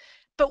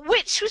 But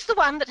which was the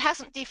one that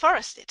hasn't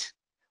deforested?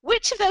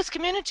 Which of those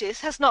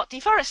communities has not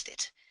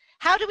deforested?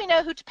 How do we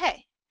know who to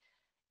pay?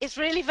 It's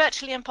really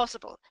virtually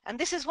impossible, and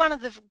this is one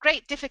of the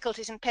great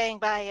difficulties in paying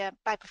by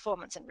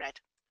performance in REDD.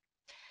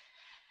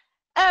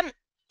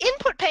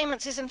 Input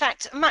payments is in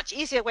fact a much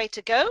easier way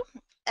to go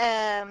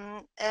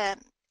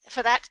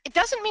for that. It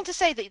doesn't mean to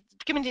say that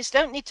communities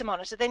don't need to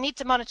monitor. They need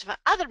to monitor for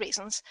other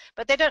reasons,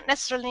 but they don't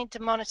necessarily need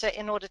to monitor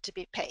in order to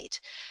be paid.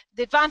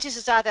 The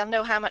advantages are they'll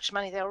know how much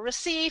money they'll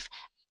receive.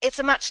 It's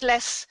a much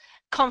less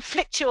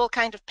conflictual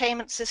kind of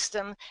payment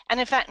system, and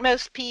in fact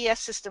most PES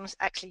systems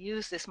actually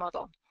use this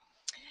model.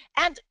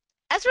 And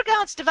as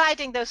regards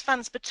dividing those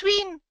funds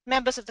between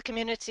members of the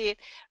community,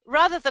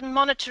 rather than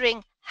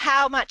monitoring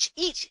how much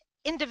each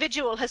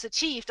individual has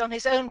achieved on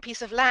his own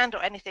piece of land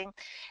or anything,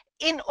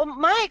 in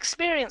my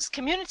experience,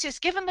 communities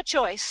given the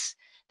choice,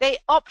 they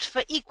opt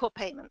for equal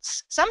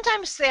payments.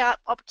 Sometimes they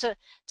opt to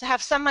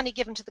have some money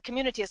given to the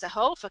community as a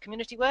whole for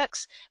community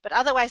works, but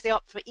otherwise they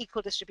opt for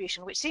equal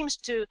distribution, which seems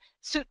to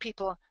suit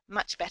people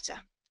much better.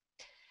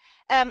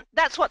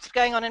 That's what's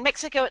going on in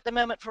Mexico at the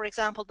moment, for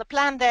example. The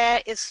plan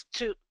there is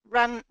to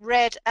run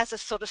REDD as a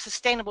sort of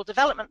sustainable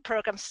development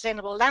program,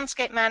 sustainable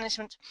landscape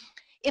management,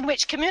 in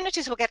which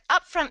communities will get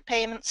upfront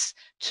payments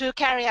to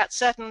carry out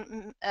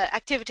certain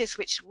activities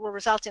which will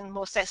result in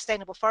more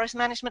sustainable forest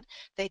management.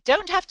 They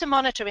don't have to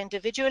monitor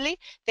individually.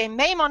 They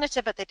may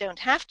monitor, but they don't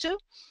have to.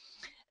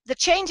 The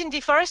change in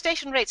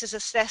deforestation rates is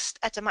assessed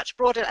at a much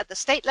broader, at the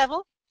state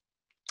level,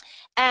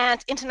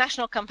 and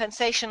international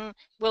compensation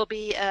will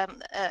be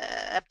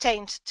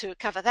obtained to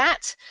cover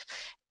that.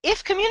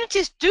 If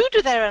communities do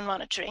their own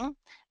monitoring,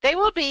 they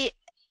will be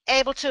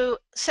able to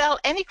sell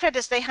any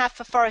credits they have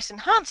for forest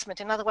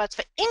enhancement, in other words,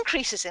 for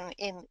increases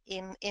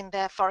in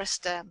their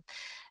forest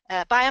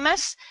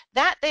biomass,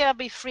 that they will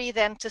be free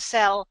then to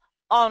sell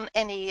on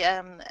any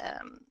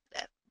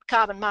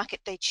carbon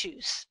market they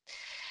choose.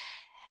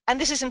 And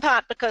this is in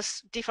part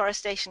because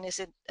deforestation is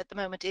at the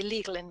moment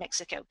illegal in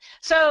Mexico.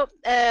 So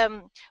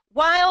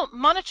while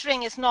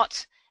monitoring is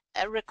not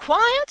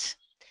required,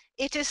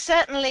 it is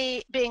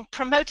certainly being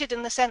promoted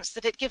in the sense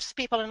that it gives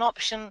people an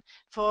option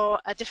for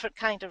a different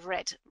kind of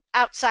REDD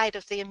outside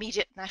of the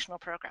immediate national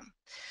program.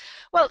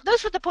 Well,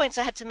 those were the points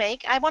I had to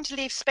make. I want to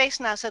leave space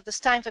now so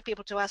there's time for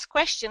people to ask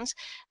questions.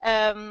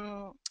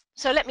 So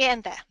let me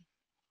end there.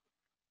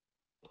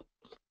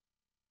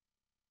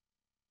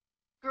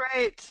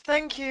 Great,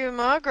 thank you,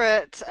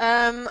 Margaret.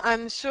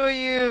 I'm sure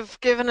you've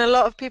given a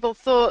lot of people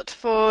thought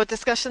for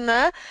discussion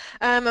there,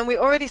 and we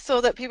already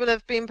saw that people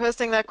have been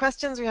posting their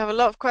questions. We have a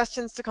lot of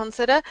questions to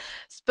consider,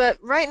 but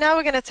right now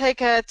we're going to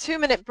take a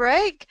 2-minute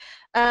break.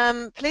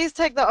 Please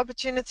take the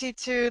opportunity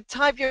to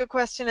type your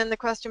question in the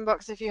question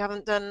box if you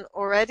haven't done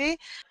already.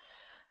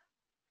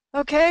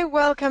 Okay,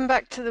 welcome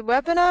back to the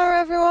webinar,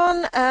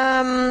 everyone,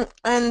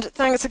 and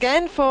thanks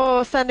again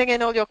for sending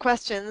in all your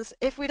questions.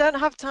 If we don't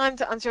have time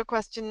to answer your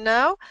question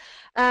now,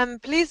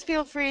 please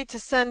feel free to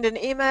send an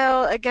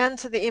email again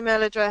to the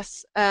email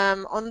address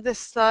on this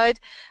slide,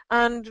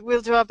 and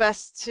we'll do our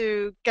best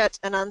to get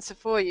an answer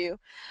for you.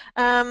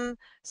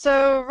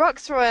 So,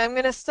 Roxroy, I'm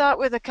going to start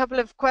with a couple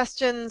of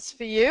questions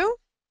for you.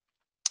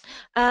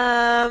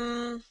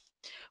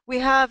 We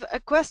have a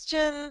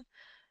question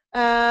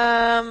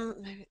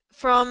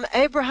from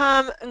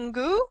Abraham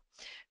Ngu,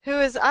 who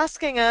is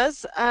asking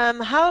us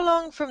how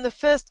long from the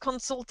first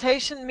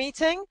consultation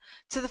meeting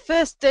to the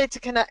first data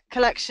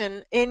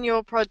collection in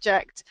your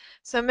project.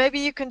 So maybe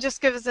you can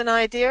just give us an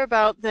idea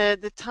about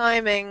the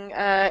timing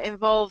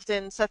involved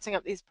in setting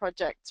up these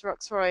projects,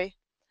 Roxroy.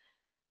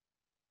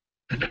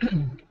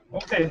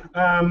 Okay.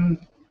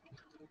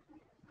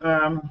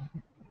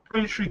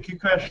 Pretty tricky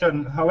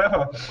question.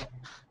 However,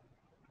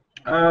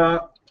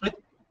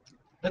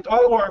 it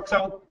all works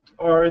out,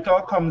 or it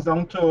all comes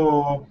down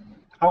to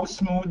how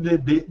smooth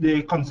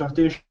the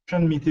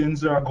consultation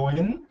meetings are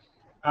going.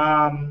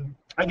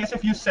 I guess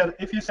if you set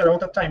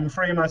out a time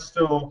frame and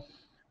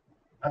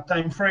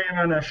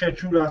a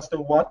schedule as to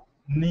what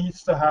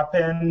needs to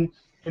happen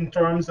in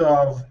terms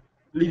of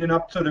leading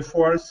up to the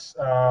forest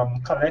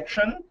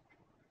collection,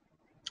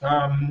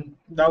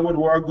 that would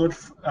work good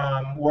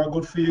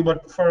for you.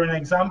 But for an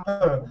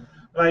example,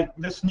 like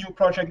this new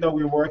project that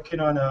we're working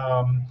on,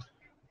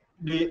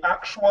 the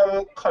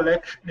actual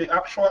collection,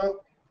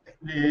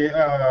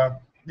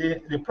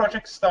 the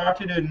project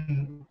started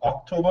in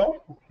October,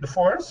 the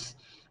 1st,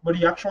 but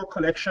the actual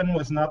collection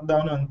was not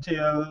done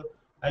until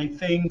I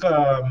think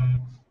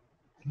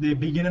the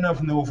beginning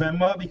of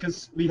November,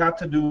 because we had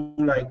to do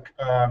like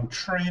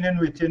training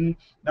within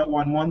that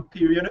 1 month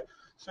period.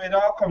 So it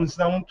all comes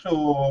down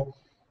to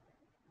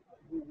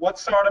what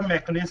sort of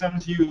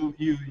mechanisms you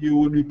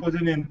would be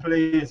putting in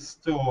place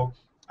to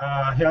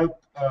help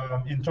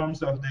in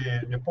terms of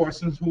the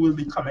persons who will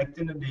be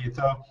collecting the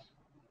data,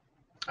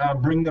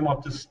 bring them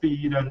up to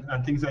speed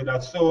and things like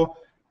that. So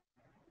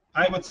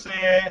I would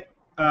say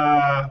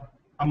a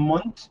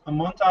month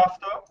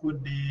after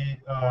would be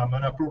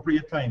an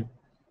appropriate time.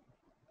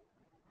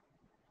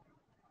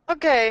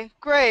 Okay,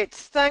 great.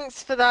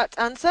 Thanks for that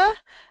answer.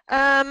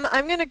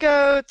 I'm going to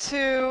go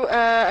to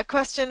a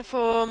question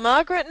for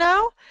Margaret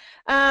now.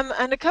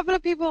 And a couple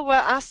of people were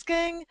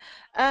asking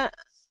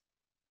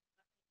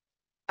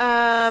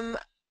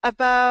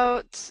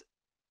about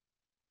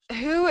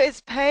who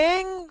is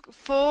paying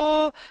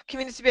for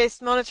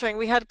community-based monitoring.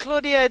 We had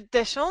Claudia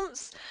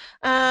Deschamps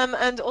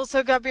and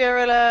also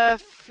Gabriela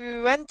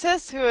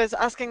Fuentes who is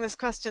asking this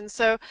question.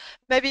 So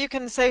maybe you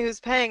can say who's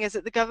paying. Is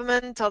it the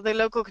government? Are the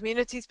local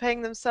communities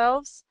paying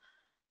themselves?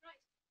 Right.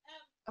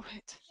 Oh,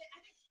 wait.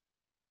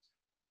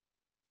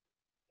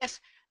 Yes.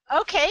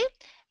 Okay.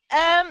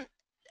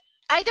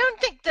 I don't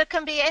think there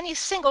can be any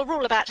single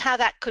rule about how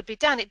that could be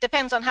done. It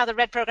depends on how the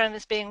REDD program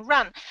is being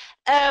run.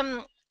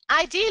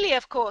 Ideally,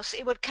 of course,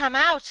 it would come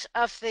out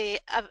of the,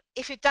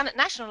 if it's done at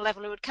national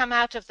level, it would come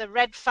out of the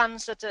REDD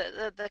funds that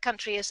the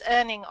country is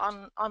earning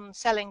on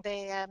selling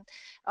the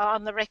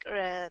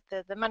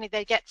money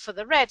they get for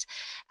the REDD.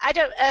 I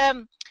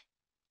don't.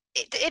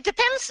 It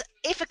depends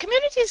if a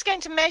community is going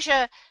to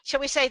measure,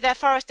 shall we say, their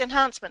forest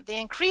enhancement, the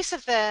increase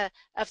of their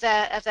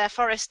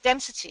forest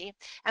density,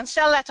 and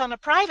sell that on a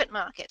private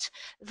market.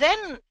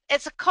 Then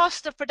it's a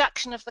cost of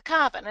production of the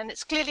carbon, and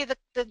it's clearly the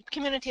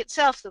community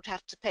itself that would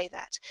have to pay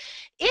that.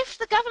 If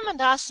the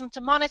government asks them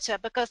to monitor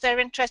because they're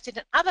interested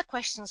in other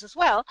questions as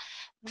well,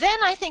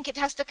 then I think it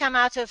has to come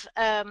out of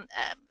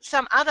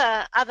some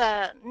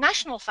other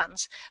national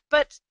funds.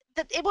 But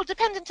that it will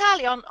depend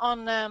entirely on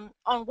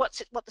what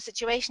the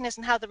situation is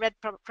and how the REDD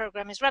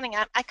program is running.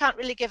 I can't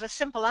really give a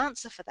simple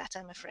answer for that,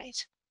 I'm afraid.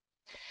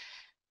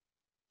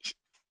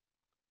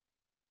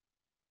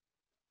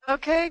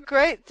 Okay,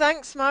 great.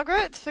 Thanks,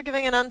 Margaret, for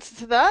giving an answer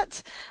to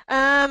that.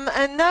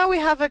 And now we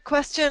have a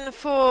question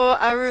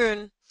for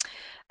Arun.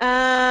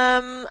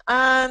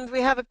 And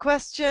we have a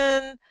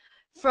question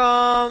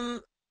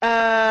from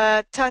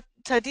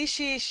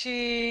Tadishi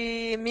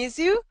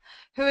Shimizu,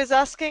 who is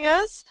asking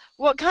us,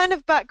 what kind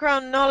of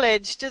background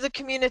knowledge does a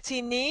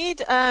community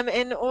need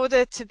in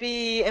order to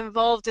be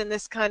involved in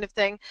this kind of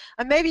thing?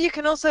 And maybe you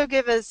can also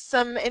give us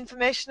some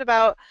information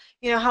about,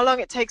 how long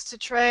it takes to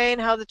train,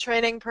 how the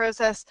training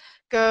process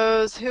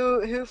goes,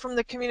 who from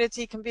the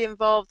community can be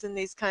involved in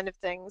these kind of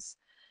things.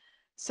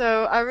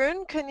 So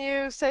Arun, can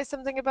you say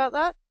something about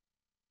that?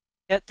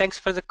 Yeah, thanks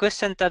for the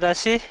question,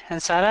 Tadashi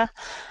and Sarah.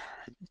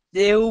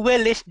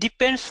 Well, it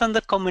depends on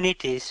the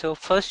community. So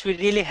first, we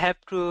really have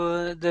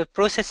to, the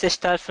process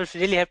starts first,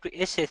 we really have to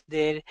assess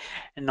their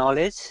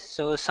knowledge.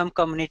 So some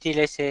community,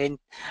 let's say,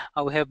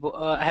 I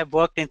have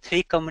worked in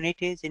 3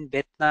 communities in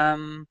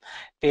Vietnam,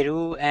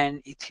 Peru,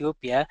 and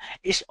Ethiopia.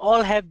 It's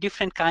all have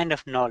different kind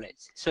of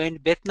knowledge. So in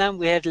Vietnam,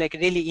 we had like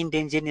really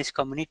indigenous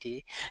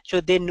community.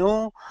 So they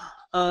know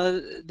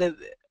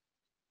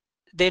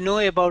they know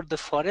about the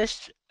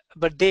forest,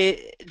 but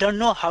they don't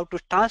know how to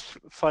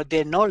transfer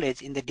their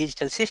knowledge in the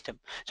digital system.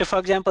 So for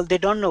example, they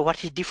don't know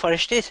what is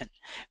deforestation,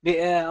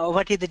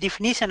 what is the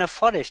definition of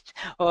forest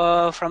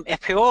from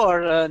FAO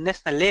or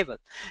national level.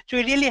 So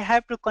we really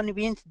have to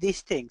convince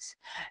these things.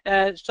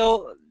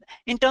 So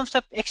in terms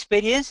of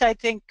experience, I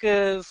think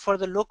for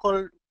the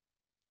local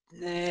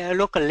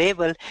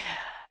level,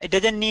 it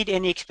doesn't need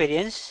any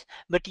experience,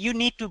 but you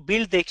need to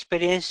build the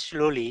experience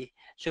slowly.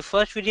 So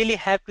first we really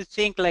have to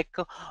think like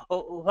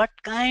what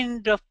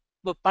kind of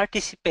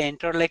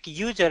participant or like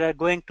user are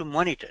going to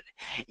monitor,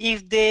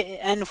 if they,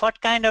 and what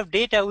kind of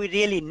data we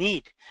really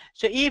need.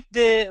 So if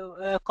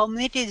the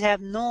communities have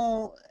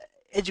no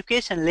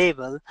education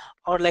level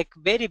or like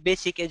very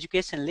basic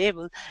education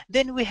level,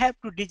 then we have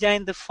to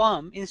design the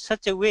form in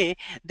such a way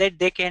that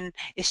they can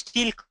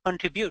still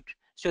contribute.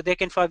 So they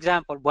can, for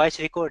example, voice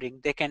recording,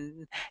 they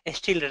can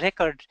still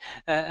record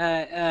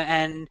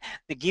and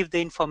give the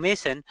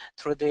information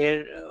through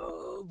their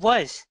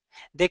voice.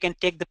 They can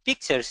take the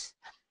pictures.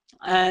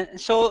 And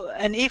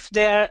if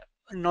they are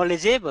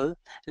knowledgeable,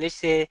 let's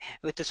say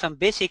with some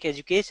basic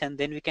education,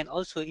 then we can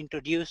also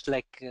introduce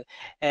like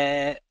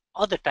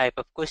other type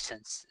of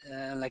questions,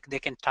 like they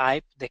can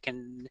type, they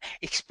can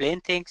explain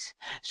things.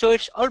 So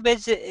it's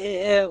always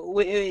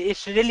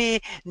it's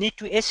really need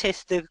to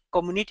assess the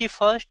community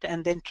first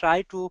and then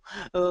try to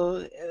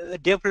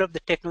develop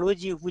the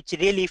technology which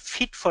really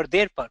fit for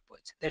their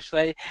purpose. That's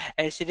why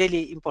it's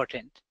really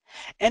important.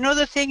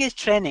 Another thing is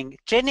training.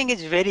 Training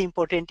is very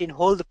important in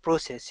whole the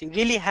process. You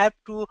really have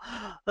to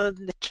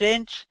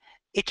train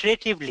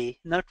iteratively,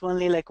 not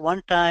only like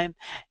one time,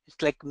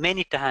 it's like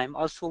many times.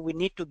 Also, we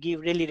need to give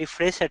really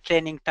refresher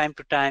training time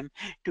to time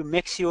to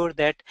make sure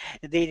that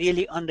they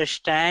really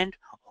understand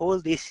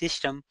whole this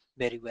system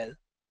very well.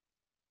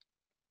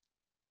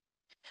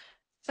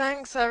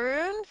 Thanks,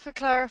 Arun, for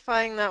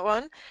clarifying that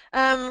one.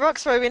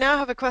 Roxroy, we now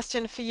have a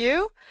question for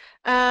you.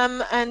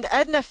 And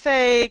Edna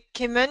Faye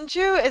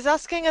Kimenju is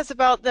asking us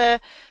about the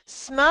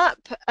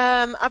SMAP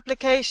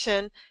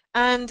application.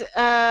 And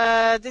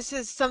this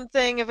is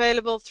something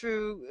available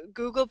through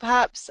Google,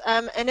 perhaps.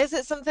 And is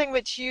it something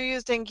which you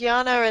used in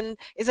Guyana and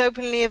is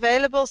openly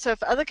available? So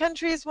if other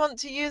countries want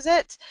to use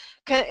it,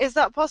 is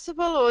that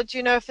possible? Or do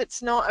you know if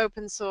it's not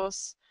open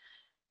source?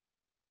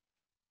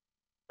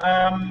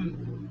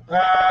 The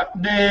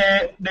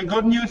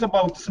good news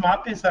about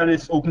SMAP is that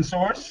it's open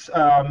source.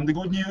 The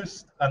good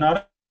news,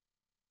 another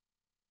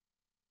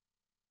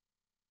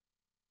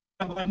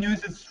good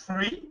news, is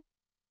free.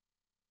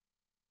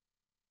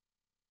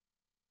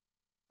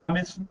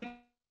 It's being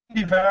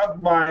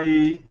developed by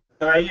a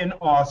guy in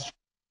Australia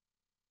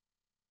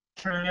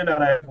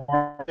that I've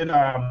worked in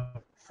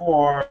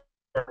for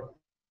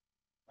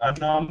a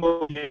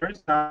number of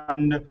years,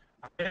 and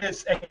it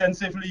is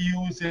extensively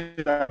used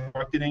in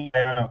working in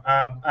Guyana.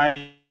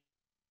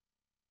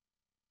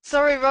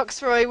 Sorry,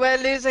 Roxroy, we're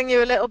losing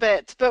you a little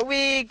bit, but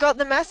we got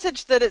the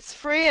message that it's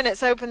free and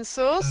it's open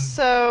source.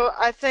 So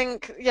I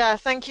think, yeah,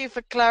 thank you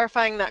for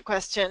clarifying that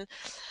question.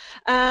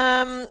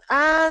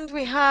 And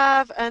we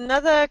have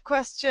another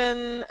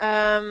question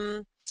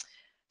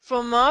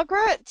for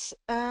Margaret.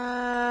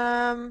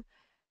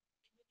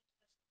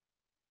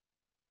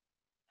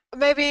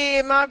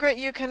 Maybe Margaret,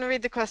 you can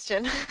read the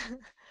question.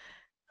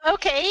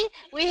 Okay,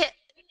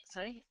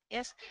 sorry,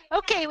 yes.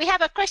 Okay, we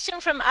have a question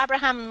from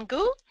Abraham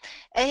Gu.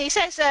 He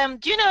says,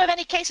 do you know of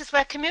any cases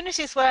where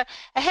communities were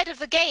ahead of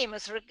the game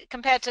as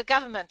compared to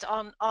government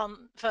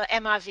for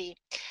MRV?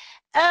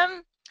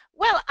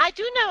 Well, I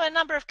do know a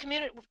number of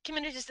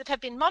communities that have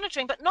been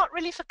monitoring, but not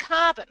really for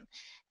carbon.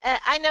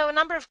 I know a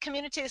number of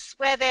communities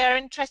where they are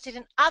interested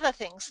in other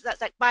things, that's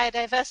like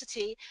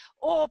biodiversity,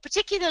 or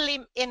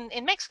particularly in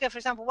Mexico, for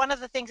example, one of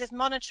the things is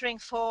monitoring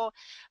for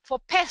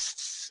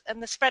pests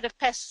and the spread of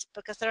pests,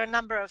 because there are a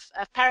number of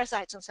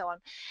parasites and so on.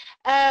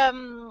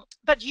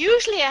 But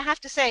usually I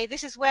have to say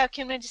this is where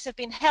communities have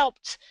been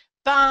helped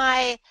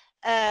by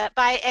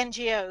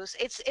NGOs.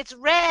 It's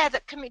rare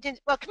that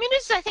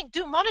communities I think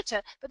do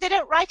monitor, but they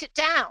don't write it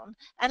down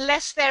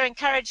unless they're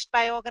encouraged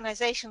by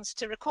organizations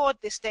to record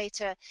this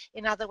data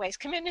in other ways.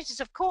 Communities,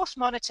 of course,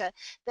 monitor.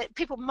 That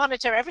people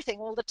monitor everything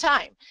all the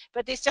time,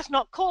 but it's just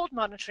not called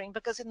monitoring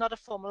because it's not a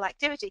formal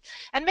activity.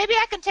 And maybe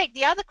I can take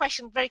the other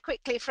question very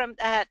quickly from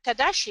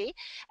Tadashi,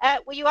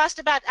 where you asked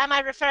about, am I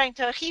referring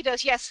to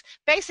ejidos? Yes,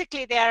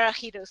 basically they are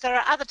ejidos. There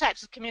are other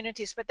types of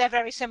communities, but they're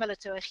very similar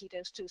to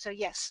ejidos too, so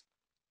yes.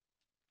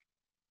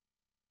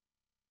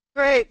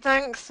 Great,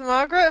 thanks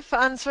Margaret for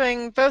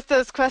answering both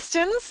those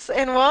questions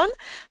in one.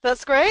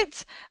 That's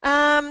great.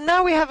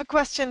 Now we have a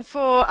question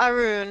for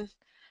Arun,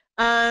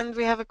 and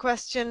we have a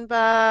question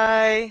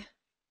by,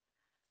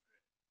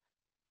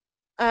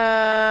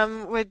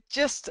 we're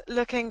just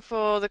looking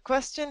for the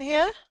question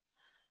here.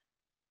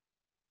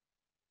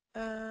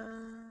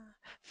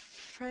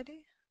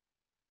 Freddie?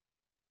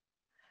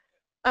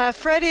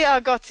 Freddie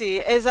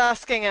Argotti is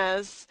asking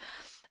us,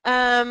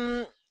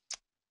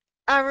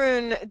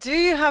 Arun, do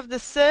you have the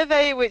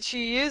survey which you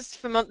used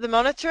for the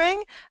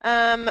monitoring,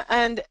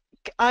 and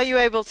are you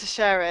able to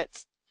share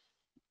it?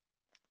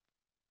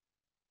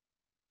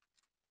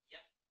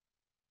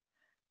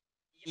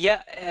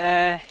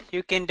 Yeah,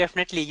 you can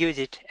definitely use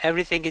it.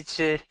 Everything is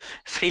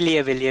freely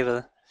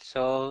available.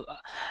 So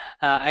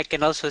I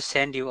can also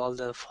send you all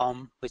the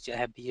form which I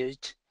have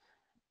used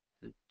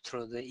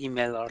through the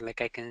email, or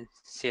like I can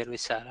share with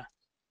Sarah.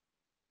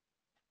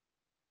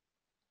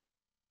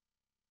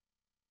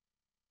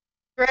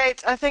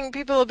 Great. I think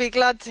people will be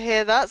glad to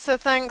hear that. So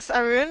thanks,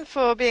 Arun,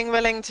 for being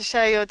willing to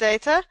share your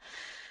data.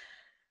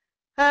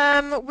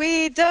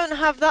 We don't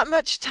have that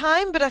much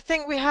time, but I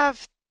think we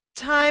have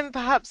time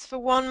perhaps for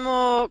one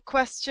more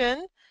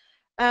question.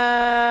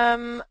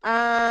 And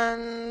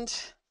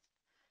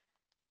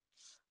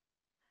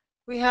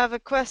we have a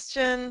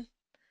question.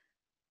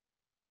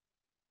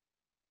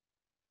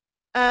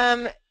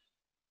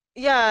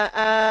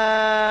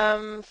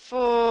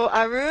 For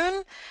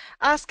Arun,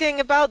 asking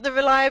about the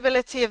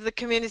reliability of the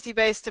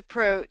community-based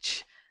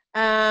approach.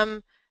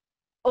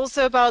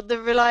 Also about the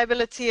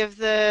reliability of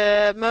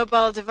the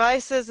mobile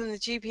devices and the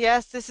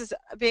GPS. This is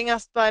being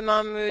asked by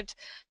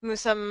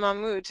Musa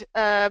Mahmoud.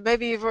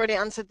 Maybe you've already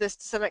answered this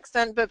to some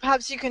extent, but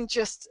perhaps you can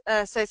just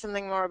say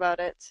something more about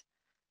it.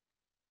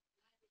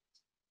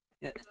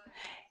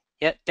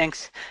 Yeah,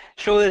 thanks.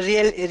 So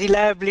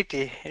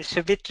reliability, it's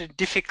a bit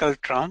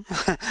difficult term.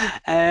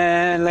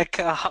 Like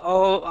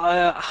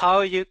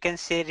how you can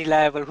say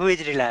reliable, who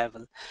is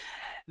reliable?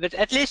 But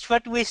at least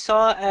what we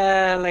saw,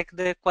 like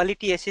the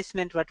quality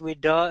assessment, what we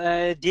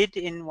did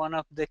in one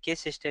of the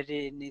case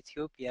study in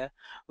Ethiopia,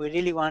 we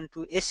really want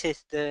to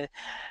assess the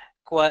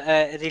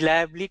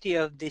reliability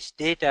of this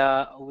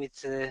data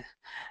with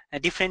a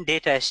different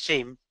data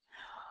stream.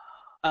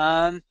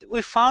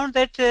 We found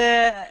that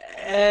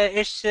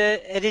it's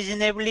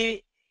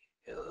reasonably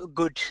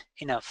good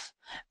enough,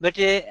 but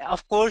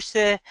of course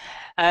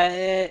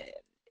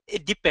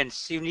it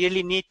depends. You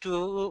really need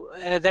to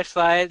that's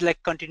why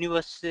like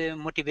continuous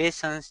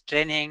motivations,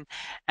 training,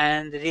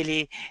 and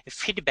really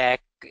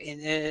feedback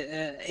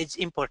is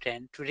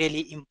important to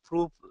really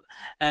improve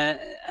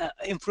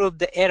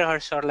the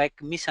errors or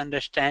like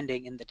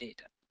misunderstanding in the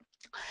data.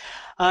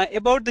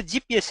 About the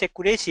GPS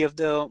accuracy of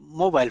the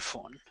mobile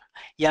phone,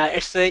 yeah,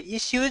 it's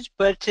issues,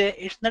 but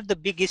it's not the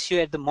big issue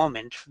at the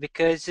moment,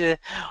 because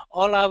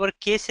all our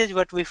cases,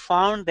 what we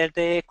found that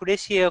the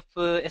accuracy of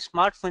a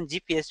smartphone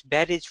GPS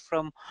varies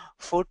from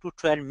 4 to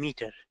 12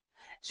 meter.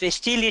 So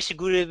still it's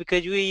good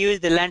because we use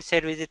the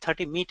Landsat with a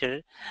 30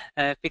 meter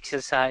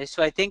pixel size.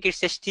 So I think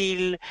it's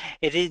still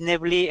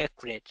reasonably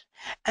accurate.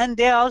 And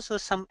there are also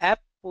some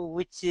apps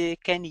which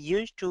can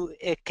use to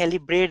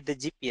calibrate the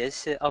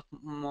GPS of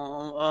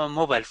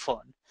mobile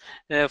phone.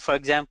 For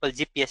example,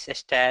 GPS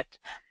stat.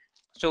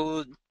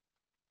 So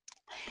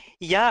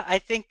yeah, I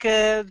think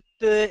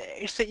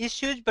it's an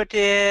issue, but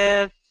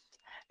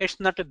it's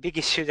not a big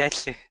issue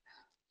actually.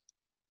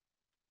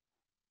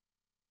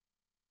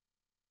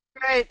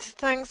 Great,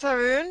 thanks,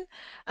 Arun.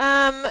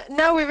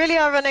 Now we really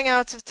are running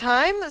out of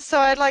time, so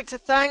I'd like to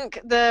thank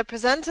the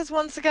presenters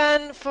once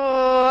again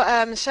for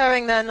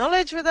sharing their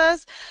knowledge with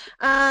us,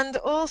 and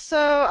also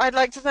I'd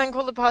like to thank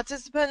all the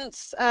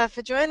participants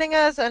for joining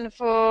us and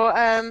for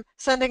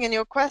sending in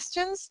your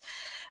questions.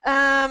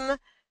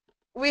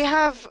 We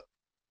have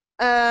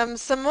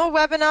some more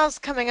webinars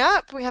coming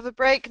up. We have a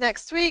break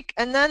next week,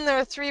 and then there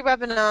are 3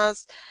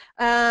 webinars.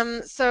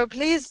 So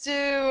please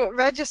do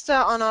register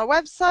on our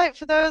website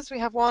for those. We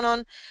have one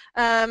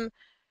on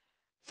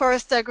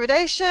forest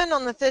degradation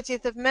on the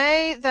 30th of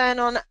May, then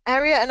on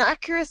area and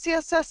accuracy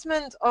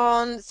assessment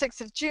on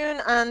 6th of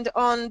June, and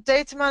on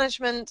data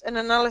management and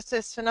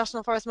analysis for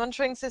National Forest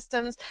Monitoring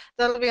Systems.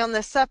 That'll be on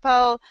the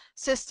CEPAL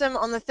system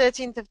on the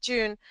 13th of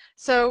June.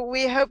 So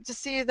we hope to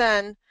see you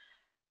then.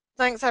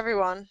 Thanks,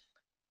 everyone.